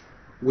process,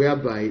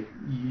 whereby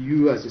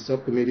you as a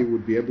subcommittee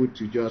would be able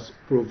to just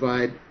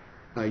provide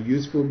a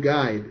useful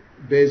guide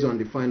based on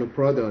the final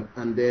product,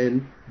 and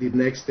then the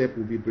next step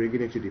will be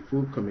bringing it to the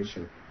full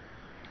commission.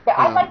 Yeah,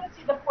 I'd like to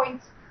see the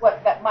points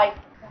that Mike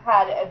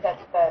had that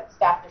the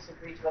staff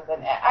disagrees with,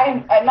 and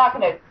I'm not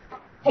going to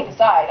take a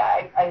side.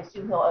 I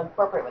assume he'll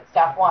incorporate what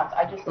staff wants.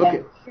 I just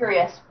am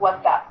curious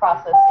what that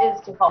process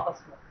is to help us.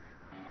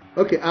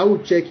 Okay, I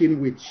will check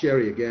in with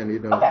Sherry again,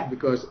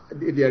 because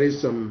there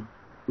is some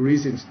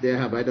reasons they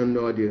have. I don't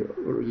know the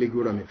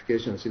legal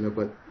ramifications,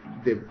 but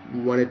they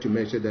wanted to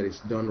make sure that it's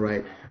done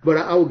right. But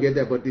I will get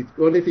that. But the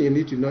only thing you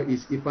need to know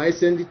is if I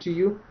send it to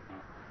you,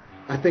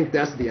 I think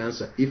that's the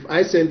answer. If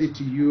I send it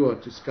to you or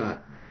to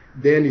Scott,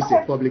 then it's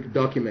a public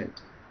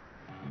document.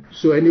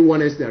 So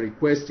anyone else that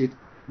requests it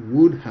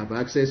would have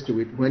access to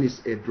it when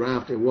it's a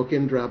draft, a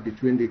working draft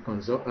between the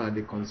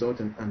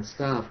consultant and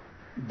staff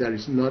that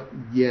is not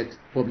yet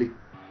public,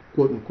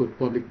 quote unquote,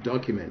 public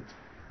document.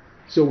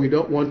 So we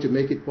don't want to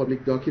make it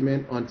public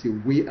document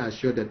until we are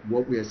sure that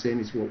what we are saying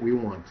is what we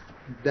want.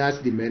 That's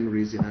the main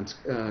reason.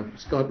 And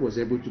Scott was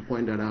able to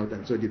point that out,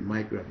 and so did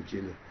Mike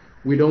Gravicini.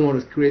 We don't want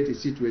to create a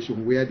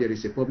situation where there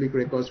is a public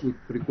records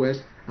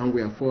request and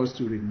we are forced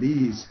to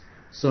release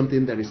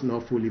something that is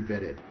not fully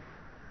vetted.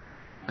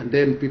 And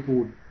then people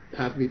would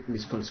have it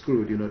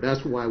misconstrued.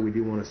 That's why we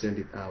didn't want to send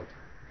it out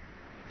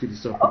to the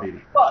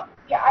subcommittee. Well,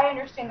 yeah, I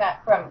understand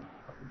that from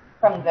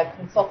the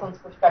consultant's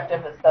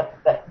perspective is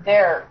that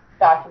their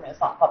document is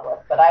not public,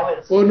 but I would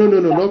assume no,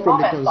 not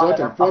from the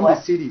consultant, from the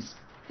cities.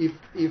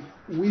 If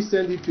we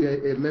send it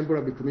to a member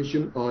of the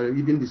commission or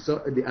even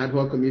the ad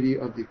hoc committee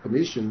of the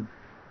commission,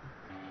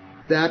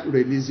 that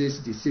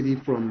releases the city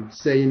from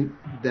saying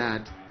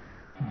that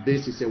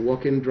this is a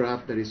working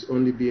draft that is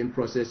only being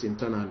processed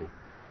internally.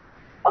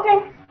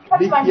 Okay,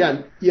 that's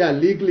fine. Yeah,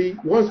 legally,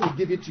 once we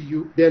give it to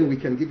you, then we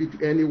can give it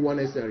to anyone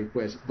as a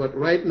request. But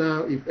right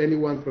now, if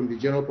anyone from the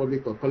general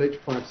public or college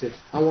park says,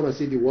 I want to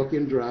see the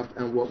working draft,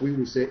 and what we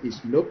will say is,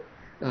 nope,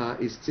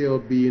 it's still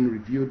being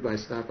reviewed by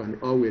staff, and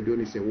all we're doing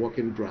is a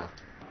working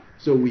draft.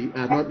 So we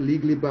are not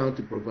legally bound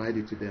to provide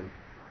it to them.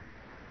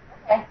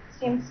 Okay,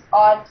 seems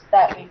odd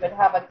that we would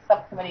have a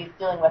subcommittee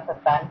dealing with it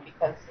then,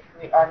 because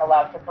we aren't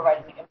allowed to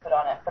provide any input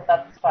on it, but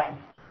that's fine.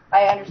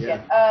 I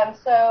understand. Yeah.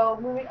 So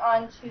moving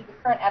on to the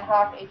current ad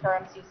hoc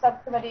HRMC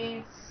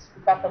subcommittees,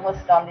 we've got them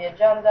listed on the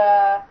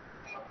agenda.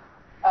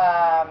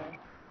 I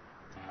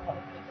don't know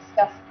if we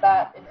discussed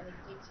that in any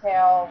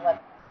detail.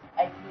 Let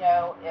I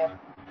know if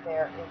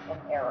there is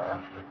an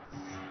error.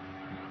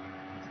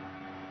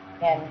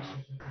 And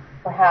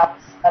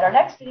perhaps at our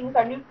next meeting with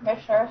our new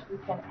commissioners, we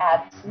can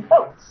add some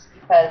votes,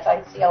 because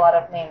I see a lot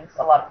of names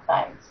a lot of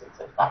times since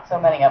there's not so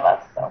many of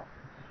us. So,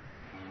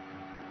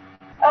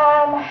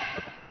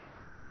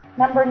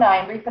 number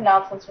 9, brief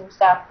announcements from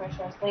staff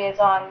commissioners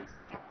liaisons.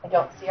 I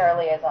don't see our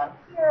liaison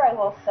here. I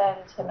will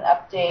send him an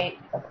update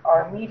of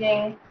our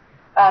meeting.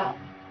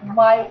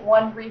 My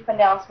one brief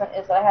announcement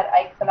is that I had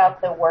Ike send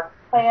out the work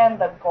plan,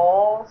 the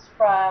goals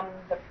from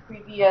the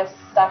previous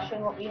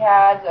session that we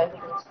had. I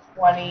think it was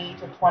 20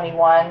 to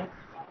 21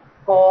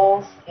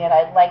 goals, and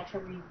I'd like to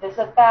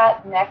revisit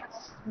that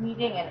next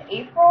meeting in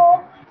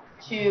April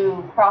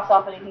to cross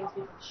off any things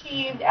we've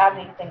achieved, add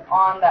anything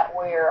on that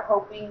we're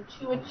hoping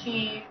to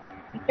achieve.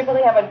 We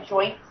typically have a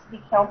joint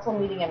city council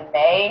meeting in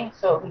May,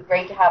 so it would be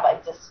great to have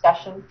a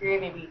discussion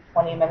period, maybe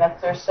 20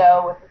 minutes or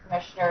so with the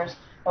commissioners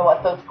on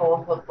what those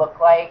goals would look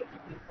like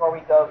before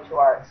we go to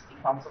our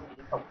city council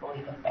meeting, hopefully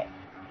in May.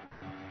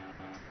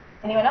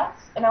 Anyone else?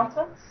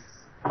 Announcements?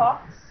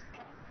 Thoughts?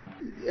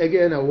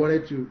 Again, I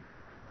wanted to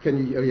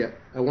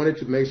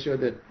make sure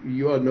that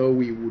you all know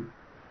we would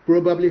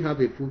probably have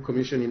a full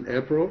commission in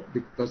April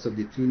because of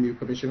the 2 new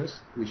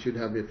commissioners. We should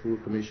have a full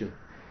commission.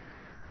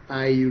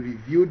 I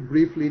reviewed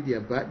briefly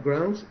their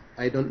backgrounds.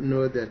 I don't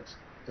know that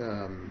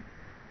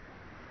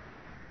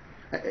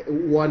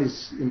one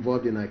is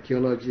involved in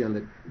archaeology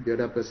and the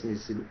other person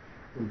is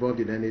involved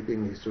in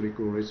anything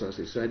historical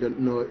resources. So I don't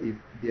know if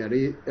they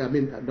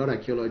are, not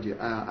archaeology,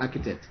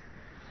 architect.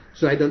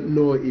 So I don't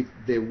know if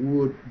they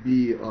would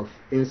be of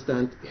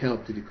instant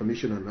help to the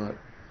commission or not.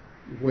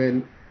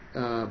 When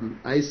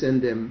I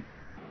send them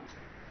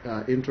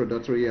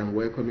introductory and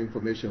welcome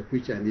information,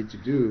 which I need to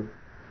do,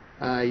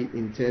 I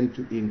intend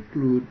to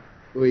include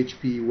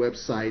OHP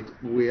website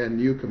where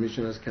new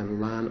commissioners can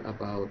learn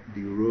about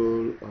the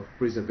role of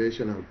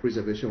preservation and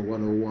Preservation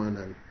 101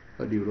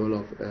 and the role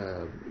of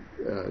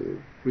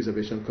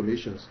preservation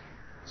commissions.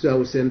 So I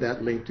will send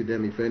that link to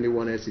them. If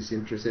anyone else is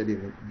interested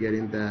in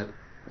getting that,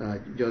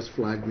 just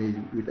flag me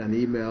with an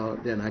email,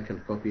 then I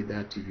can copy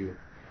that to you.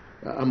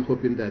 I'm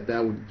hoping that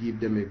would give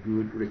them a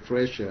good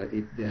refresher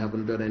if they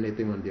haven't done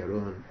anything on their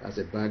own as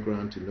a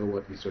background to know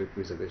what historic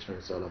preservation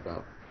is all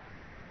about.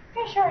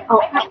 Yeah, sure.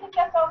 I think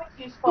that's always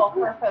useful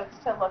for folks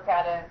to look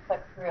at it and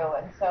click through.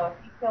 And so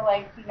if you feel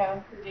like,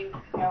 including,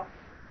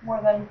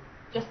 more than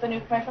just the new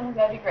commission,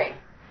 that'd be great.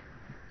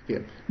 Yeah.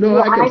 No,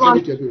 I can send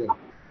it to everyone.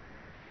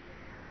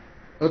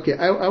 Okay,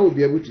 I will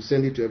be able to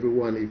send it to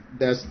everyone if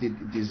that's the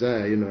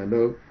desire. I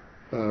know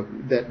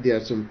that there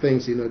are some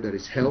things, that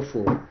is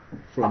helpful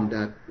from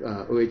that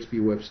OHP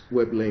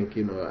web link.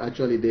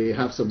 Actually they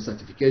have some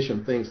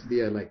certification things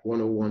there, like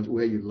 101s,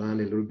 where you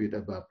learn a little bit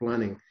about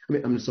planning.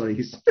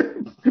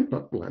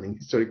 Not planning,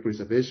 historic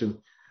preservation,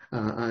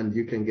 and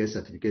you can get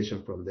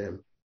certification from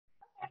them.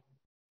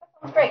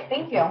 That's great.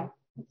 Thank you.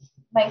 It's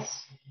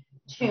nice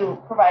to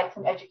provide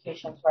some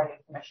education to our new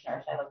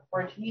commissioners. I look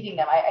forward to meeting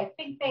them. I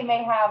think they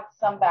may have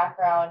some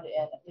background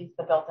in at least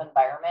the built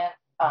environment.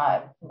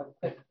 From a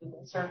quick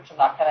Google search, I'm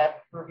not going to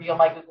reveal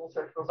my Google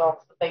search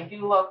results, but they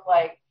do look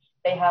like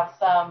they have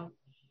some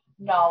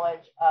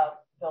knowledge of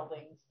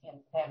buildings and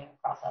planning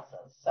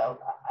processes. So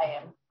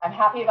I'm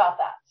happy about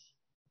that.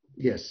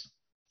 Yes.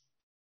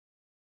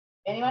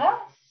 Anyone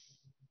else?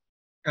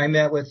 I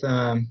met with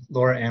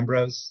Laura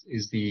Ambrose,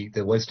 is the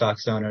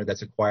Woodstocks owner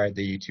that's acquired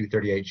the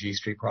 238 G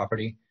Street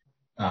property.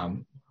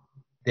 We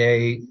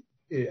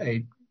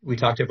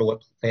talked over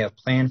what they have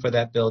planned for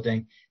that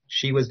building.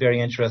 She was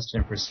very interested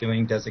in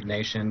pursuing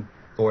designation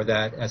for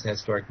that as a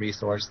historic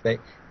resource. They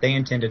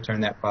intend to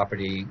turn that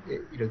property,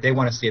 they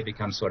want to see it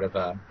become sort of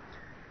a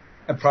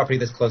property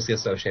that's closely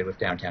associated with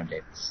downtown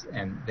Davis,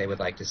 and they would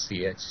like to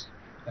see it,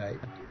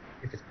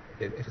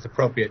 if it's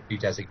appropriate, be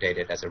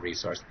designated as a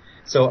resource.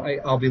 So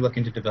I'll be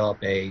looking to develop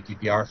a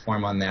DPR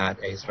form on that,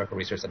 a historical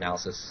resource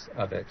analysis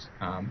of it.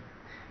 I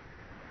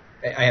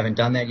haven't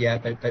done that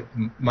yet, but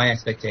my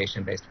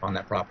expectation based upon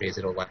that property is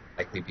it'll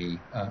likely be,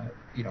 a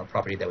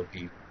property that would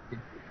be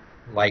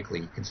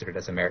likely considered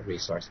as a merit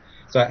resource.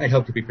 So I'd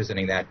hope to be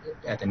presenting that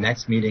at the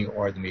next meeting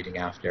or the meeting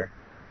after.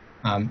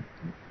 I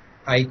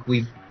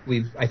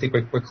think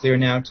we're clear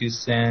now to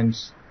send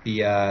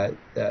the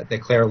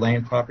Clare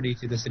Lane property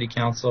to the City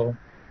Council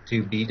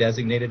to be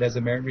designated as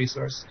a merit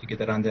resource, to get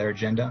that on their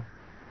agenda.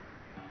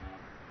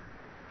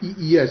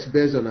 Yes,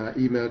 based on our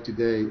email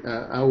today,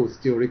 I would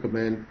still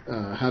recommend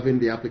having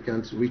the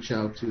applicants reach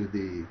out to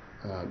the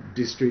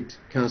district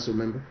council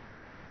member.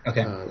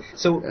 Okay.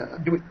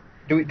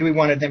 Do we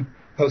want to then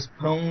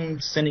postpone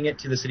sending it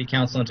to the city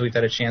council until we've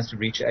had a chance to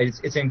reach?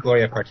 It's in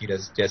Gloria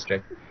Partida's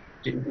district.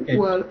 We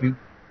want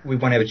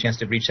to have a chance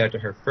to reach out to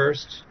her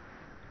first.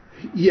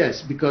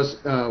 Yes, because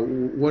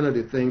one of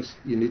the things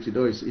you need to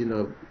know is,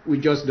 we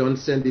just don't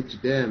send it to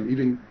them.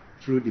 Even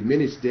through the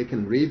minutes, they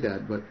can read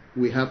that, but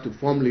we have to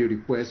formally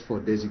request for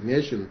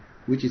designation,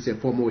 which is a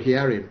formal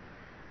hearing.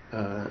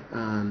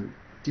 And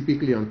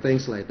typically on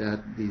things like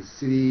that, the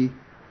city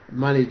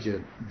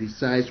manager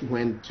decides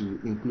when to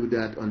include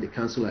that on the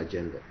council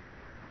agenda.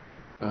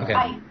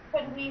 Okay.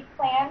 Could we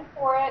plan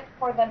for it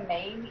for the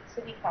May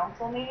city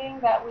council meeting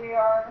that we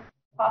are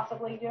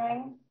possibly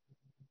doing?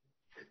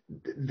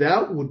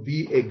 That would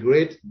be a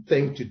great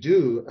thing to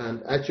do.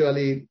 And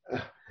actually,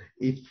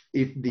 if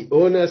the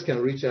owners can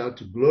reach out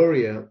to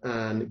Gloria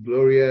and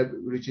Gloria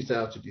reaches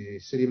out to the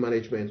city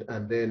management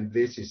and then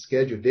this is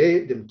scheduled,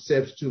 they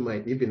themselves too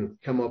might even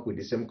come up with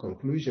the same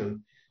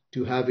conclusion,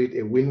 to have it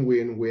a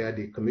win-win where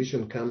the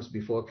commission comes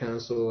before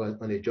council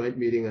on a joint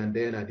meeting, and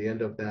then at the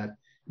end of that,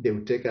 they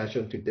will take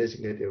action to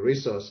designate a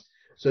resource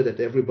so that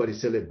everybody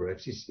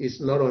celebrates. It's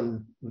not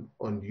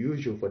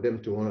unusual for them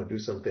to want to do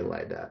something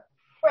like that.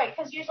 Right,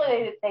 because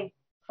usually they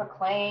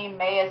proclaim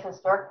May as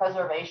Historic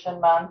Preservation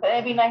Month, but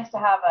it'd be nice to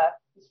have a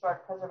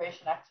historic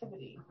preservation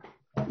activity.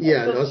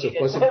 Yeah, and also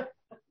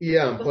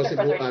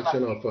possible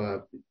action of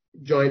a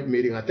joint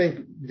meeting. I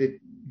think they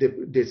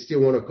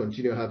still want to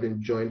continue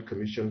having joint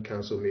commission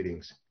council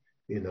meetings,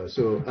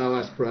 so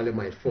ours probably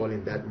might fall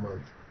in that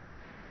month.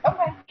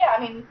 Okay, yeah,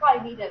 we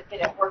probably need to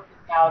get it working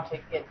now to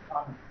get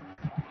on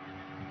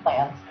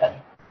plans, but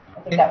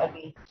I think that would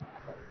be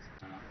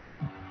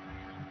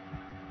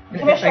great.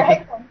 Commissioner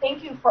Hickman,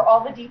 thank you for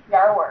all the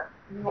DPR work.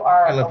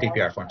 I love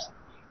DPR forms.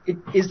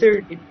 Is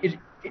there,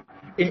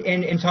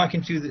 in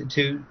talking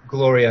to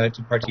Gloria,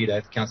 to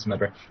Partida, the council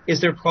member, is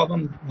there a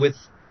problem with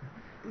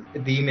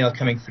the email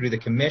coming through the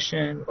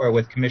commission or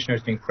with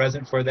commissioners being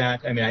present for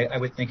that? I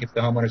would think if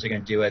the homeowners are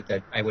going to do it,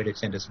 that I would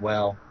attend as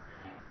well.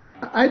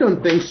 I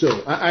don't think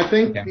so. I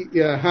think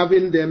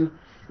having them,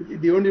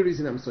 the only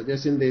reason I'm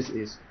suggesting this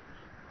is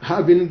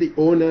having the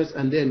owners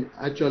and then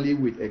actually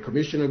with a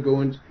commissioner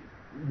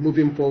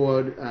moving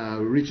forward,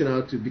 reaching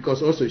out to,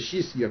 because also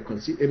she's your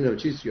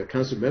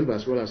council member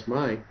as well as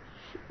mine.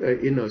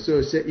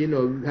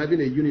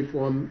 Having a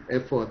uniform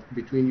effort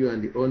between you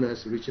and the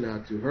owners reaching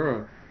out to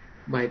her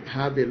might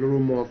have a little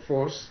more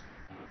force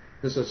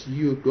versus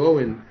you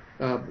going.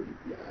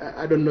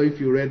 I don't know if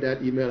you read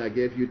that email I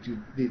gave you to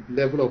the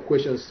level of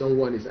questions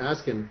someone is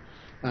asking,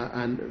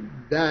 and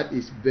that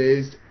is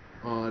based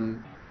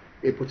on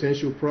a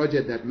potential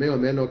project that may or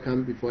may not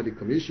come before the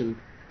commission,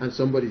 and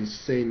somebody is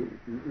saying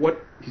what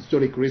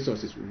historic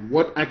resources,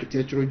 what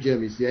architectural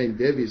gem is there in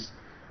Davis.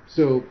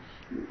 So,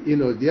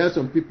 there are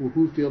some people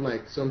who feel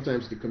like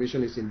sometimes the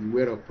commission is in the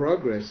way of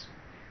progress,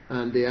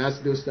 and they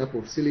ask those type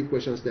of silly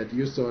questions that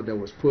you saw that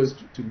was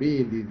posed to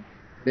me in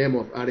the name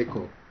of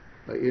article.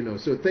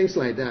 So things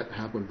like that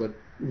happen. But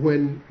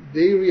when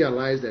they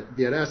realize that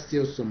there are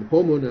still some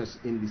homeowners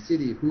in the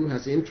city who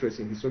has interest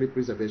in historic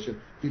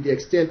preservation, to the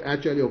extent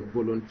actually of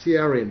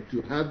volunteering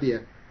to have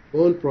their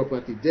own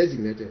property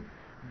designated,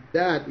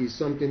 that is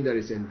something that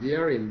is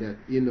endearing, that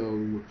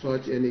will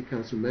touch any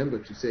council member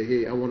to say,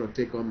 hey, I want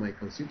to take on my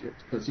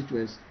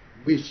constituents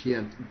wish here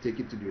and take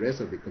it to the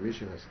rest of the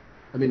commissioners,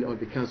 or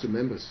the council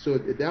members. So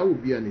that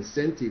would be an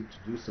incentive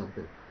to do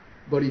something.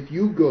 But if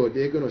you go,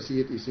 they're going to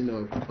see it as,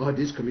 oh,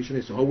 this commission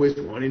is always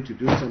wanting to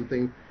do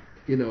something,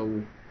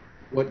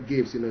 what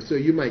gives, so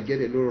you might get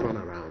a little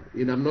runaround.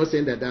 I'm not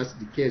saying that that's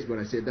the case, but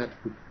I said that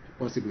could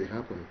possibly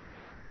happen.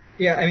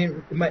 Yeah, I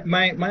mean,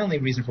 my only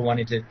reason for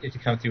wanting it to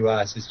come through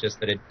us is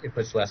just that it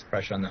puts less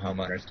pressure on the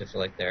homeowners to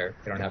feel like they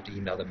don't have to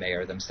email the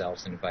mayor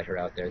themselves and invite her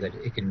out there, that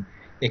it can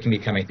be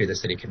coming through the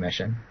city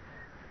commission.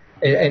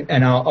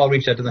 And I'll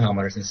reach out to the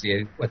homeowners and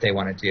see what they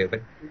want to do,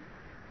 but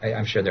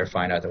I'm sure they're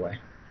fine either way.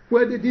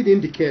 Well, they did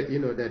indicate,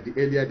 that the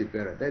earlier the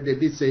better. They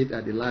did say it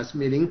at the last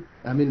meeting.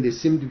 I mean, they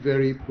seemed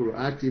very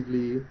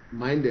proactively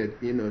minded,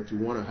 to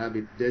want to have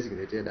it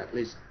designated at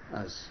least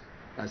as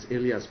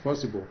early as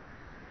possible.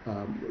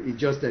 It's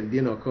just that it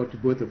didn't occur to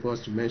both of us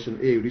to mention,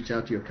 hey, reach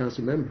out to your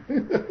council member.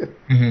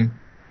 Mm-hmm.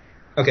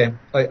 Okay,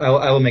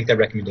 I will make that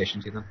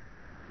recommendation to them.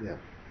 Yeah.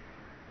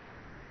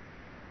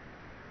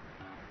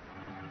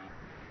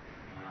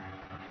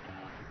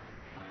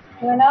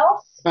 Anyone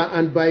else?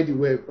 And by the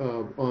way,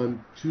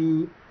 on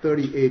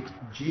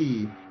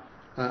 238G,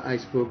 I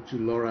spoke to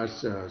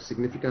Laura's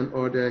significant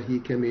order. He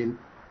came in.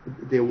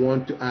 They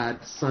want to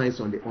add signs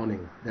on the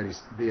awning that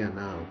is there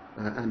now,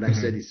 and I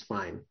said it's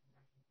fine.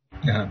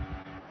 Yeah.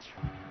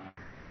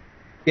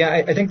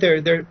 Yeah, I think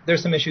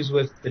there's some issues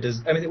with the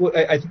design. I mean,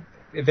 I think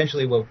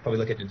eventually we'll probably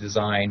look at the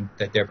design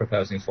that they're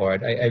proposing for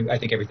it. I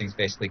think everything's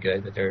basically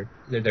good, but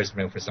there's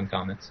room for some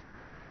comments.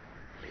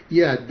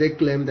 Yeah, they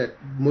claim that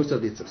most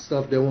of the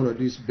stuff they want to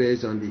do is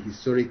based on the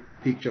historic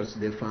pictures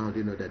they found,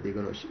 that they're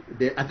going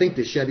to I think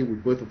they shared it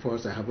with both of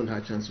us. I haven't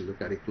had a chance to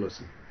look at it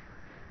closely.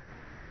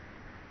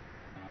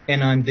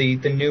 And on the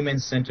Newman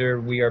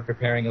Center, we are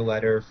preparing a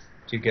letter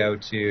to go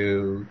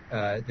to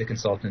the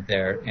consultant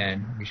there,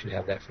 and we should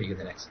have that for you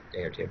the next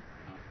day or two.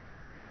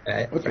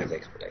 Okay. For the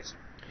next couple days.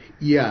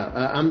 Yeah,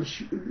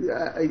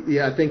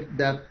 I think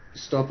that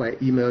stuff I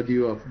emailed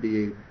you of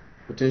the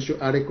potential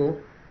article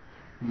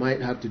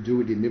might have to do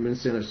with the Newman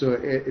Center. So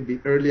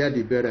the earlier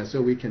the better,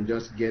 so we can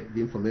just get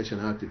the information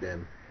out to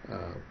them.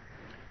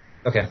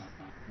 Okay.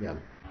 Yeah.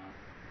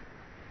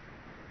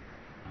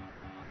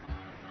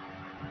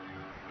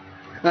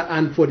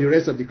 And for the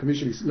rest of the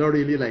commission, it's not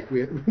really like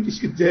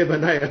Dave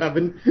and I are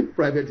having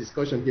private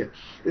discussion here.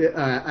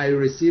 I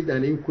received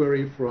an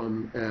inquiry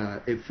from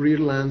a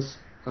freelance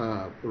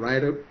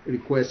writer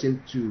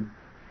requesting to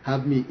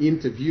have me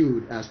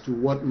interviewed as to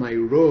what my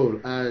role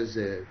as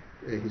a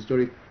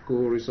historical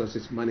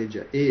resources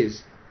manager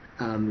is,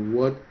 and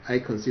what I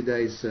consider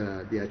is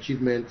the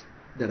achievement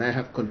that I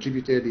have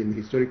contributed in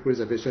historic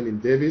preservation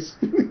in Davis.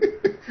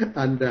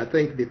 And I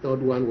think the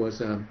third one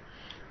was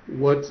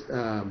what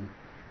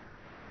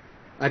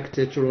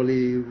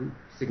architecturally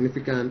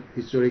significant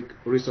historic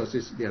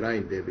resources there are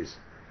in Davis.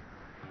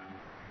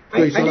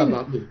 So it's all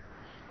about me.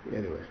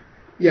 Anyway.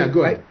 Yeah,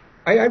 go ahead.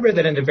 I read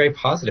that in a very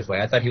positive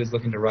way. I thought he was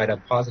looking to write a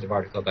positive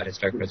article about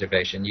historic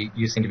preservation.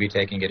 You seem to be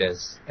taking it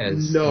as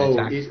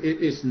no,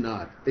 it's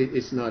not.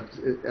 It's not.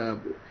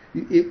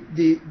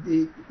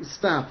 The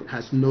staff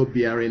has no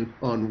bearing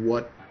on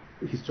what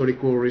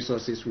historical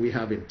resources we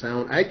have in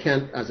town. I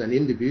can't, as an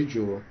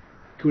individual,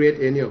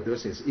 create any of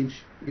those things. If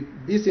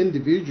this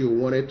individual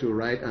wanted to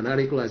write an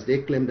article, as they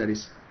claim that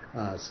is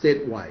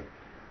statewide,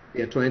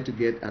 they are trying to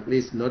get at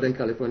least Northern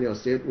California or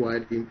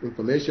statewide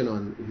information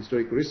on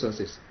historic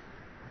resources.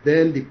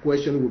 Then the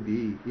question would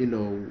be,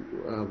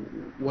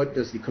 what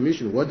does the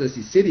commission, what does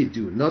the city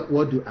do? Not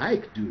what do I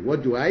do?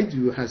 What do I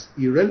do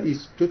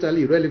is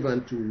totally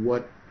irrelevant to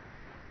what,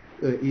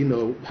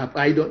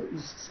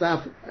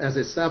 staff, as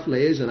a staff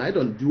liaison, I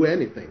don't do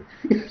anything.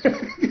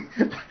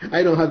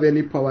 I don't have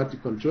any power to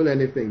control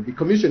anything. The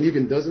commission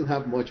even doesn't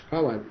have much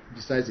power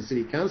besides the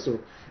city council.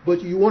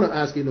 But you want to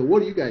ask,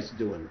 what are you guys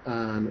doing?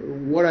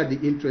 And what are the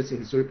interests in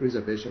historic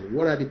preservation?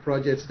 What are the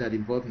projects that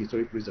involve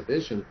historic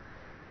preservation?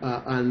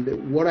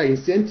 And what are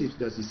incentives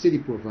does the city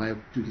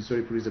provide to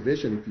historic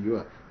preservation? If you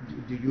are,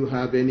 do you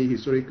have any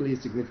historically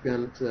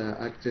significant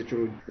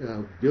architectural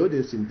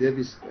buildings in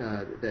Davis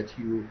that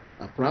you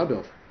are proud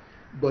of?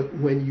 But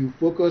when you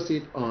focus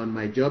it on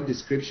my job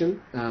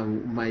description,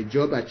 my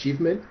job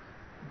achievement,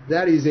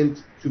 that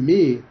isn't, to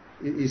me,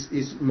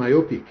 is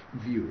myopic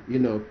view.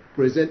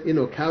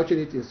 Couching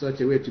it in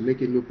such a way to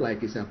make it look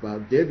like it's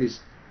about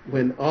Davis,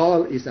 when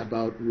all is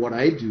about what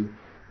I do.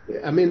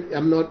 I mean,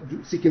 I'm not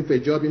seeking for a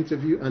job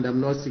interview, and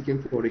I'm not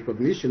seeking for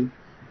recognition,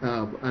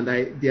 and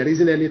there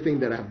isn't anything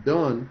that I've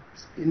done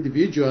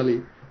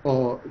individually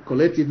or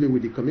collectively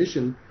with the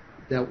commission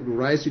that would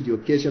rise to the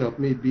occasion of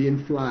me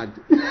being flagged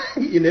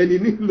in any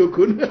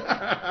local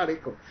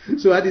article.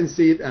 So I didn't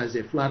see it as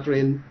a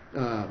flattering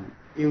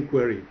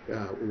inquiry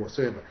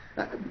whatsoever.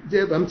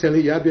 Dave, I'm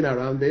telling you, I've been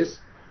around this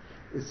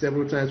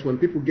several times. When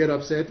people get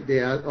upset, they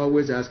are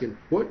always asking,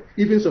 what?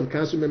 Even some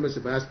council members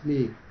have asked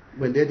me,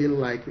 when they didn't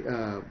like,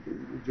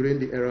 during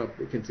the era of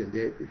Dickinson,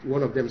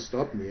 one of them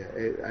stopped me,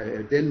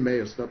 a then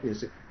mayor stopped me and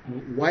said,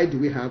 why do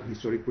we have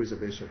historic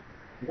preservation?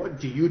 What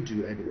do you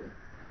do anyway?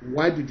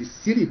 Why do the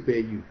city pay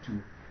you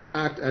to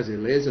act as a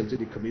liaison to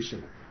the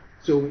commission?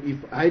 So if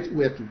I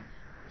were to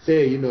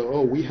say,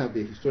 we have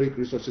the historic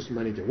resources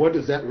manager, what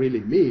does that really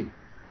mean?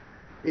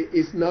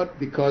 it's not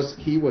because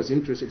he was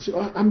interested. So,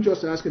 "Oh, I'm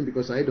just asking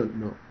because I don't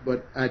know."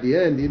 But at the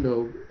end,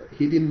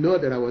 he didn't know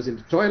that I was in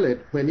the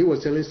toilet when he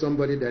was telling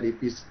somebody that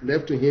if it's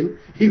left to him,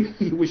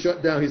 he would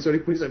shut down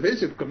Historic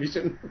Preservation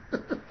Commission.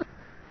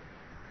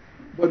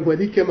 But when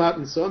he came out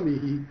and saw me,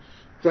 he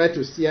tried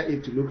to steer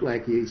it to look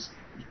like he's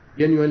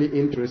genuinely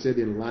interested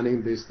in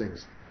learning these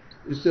things.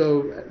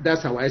 So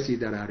that's how I see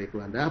that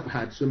article. And I've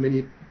had so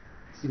many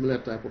similar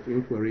type of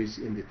inquiries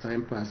in the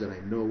time past that I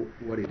know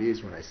what it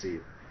is when I see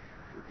it.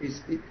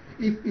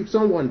 If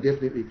someone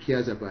definitely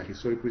cares about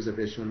historic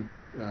preservation,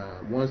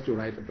 wants to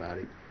write about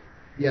it,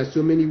 there are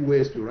so many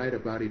ways to write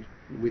about it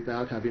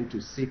without having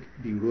to seek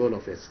the role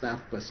of a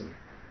staff person.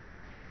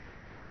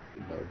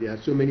 There are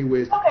so many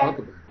ways to talk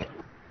about it.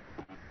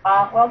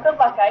 Well, good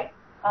luck, Ike.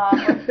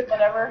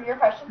 Whatever your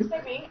questions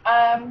may be. Do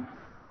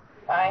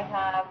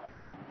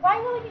I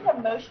really need a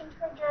motion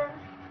to adjourn?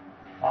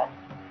 That's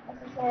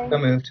necessary. So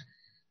moved.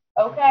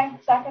 Okay.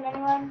 Second,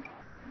 anyone?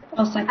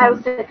 I'll second. I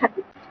was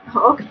second.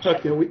 Okay.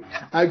 Okay,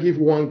 I'll give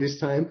one this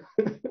time.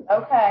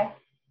 Okay.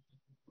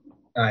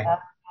 Aye.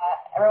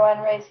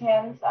 Everyone raise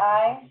hands.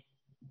 Aye.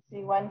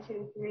 See, 1,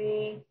 2,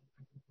 3.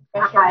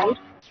 Aye.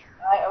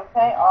 Aye.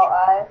 Okay. All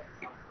ayes.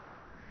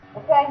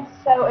 Okay.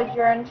 So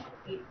adjourned.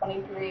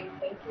 8:23.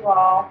 Thank you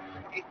all.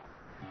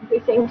 Okay,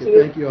 thank Okay, you.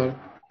 thank you all.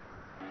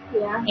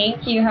 Yeah.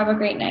 Thank you. Have a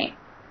great night.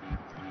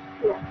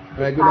 Yeah.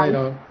 All right, good night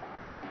all.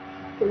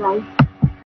 Good night.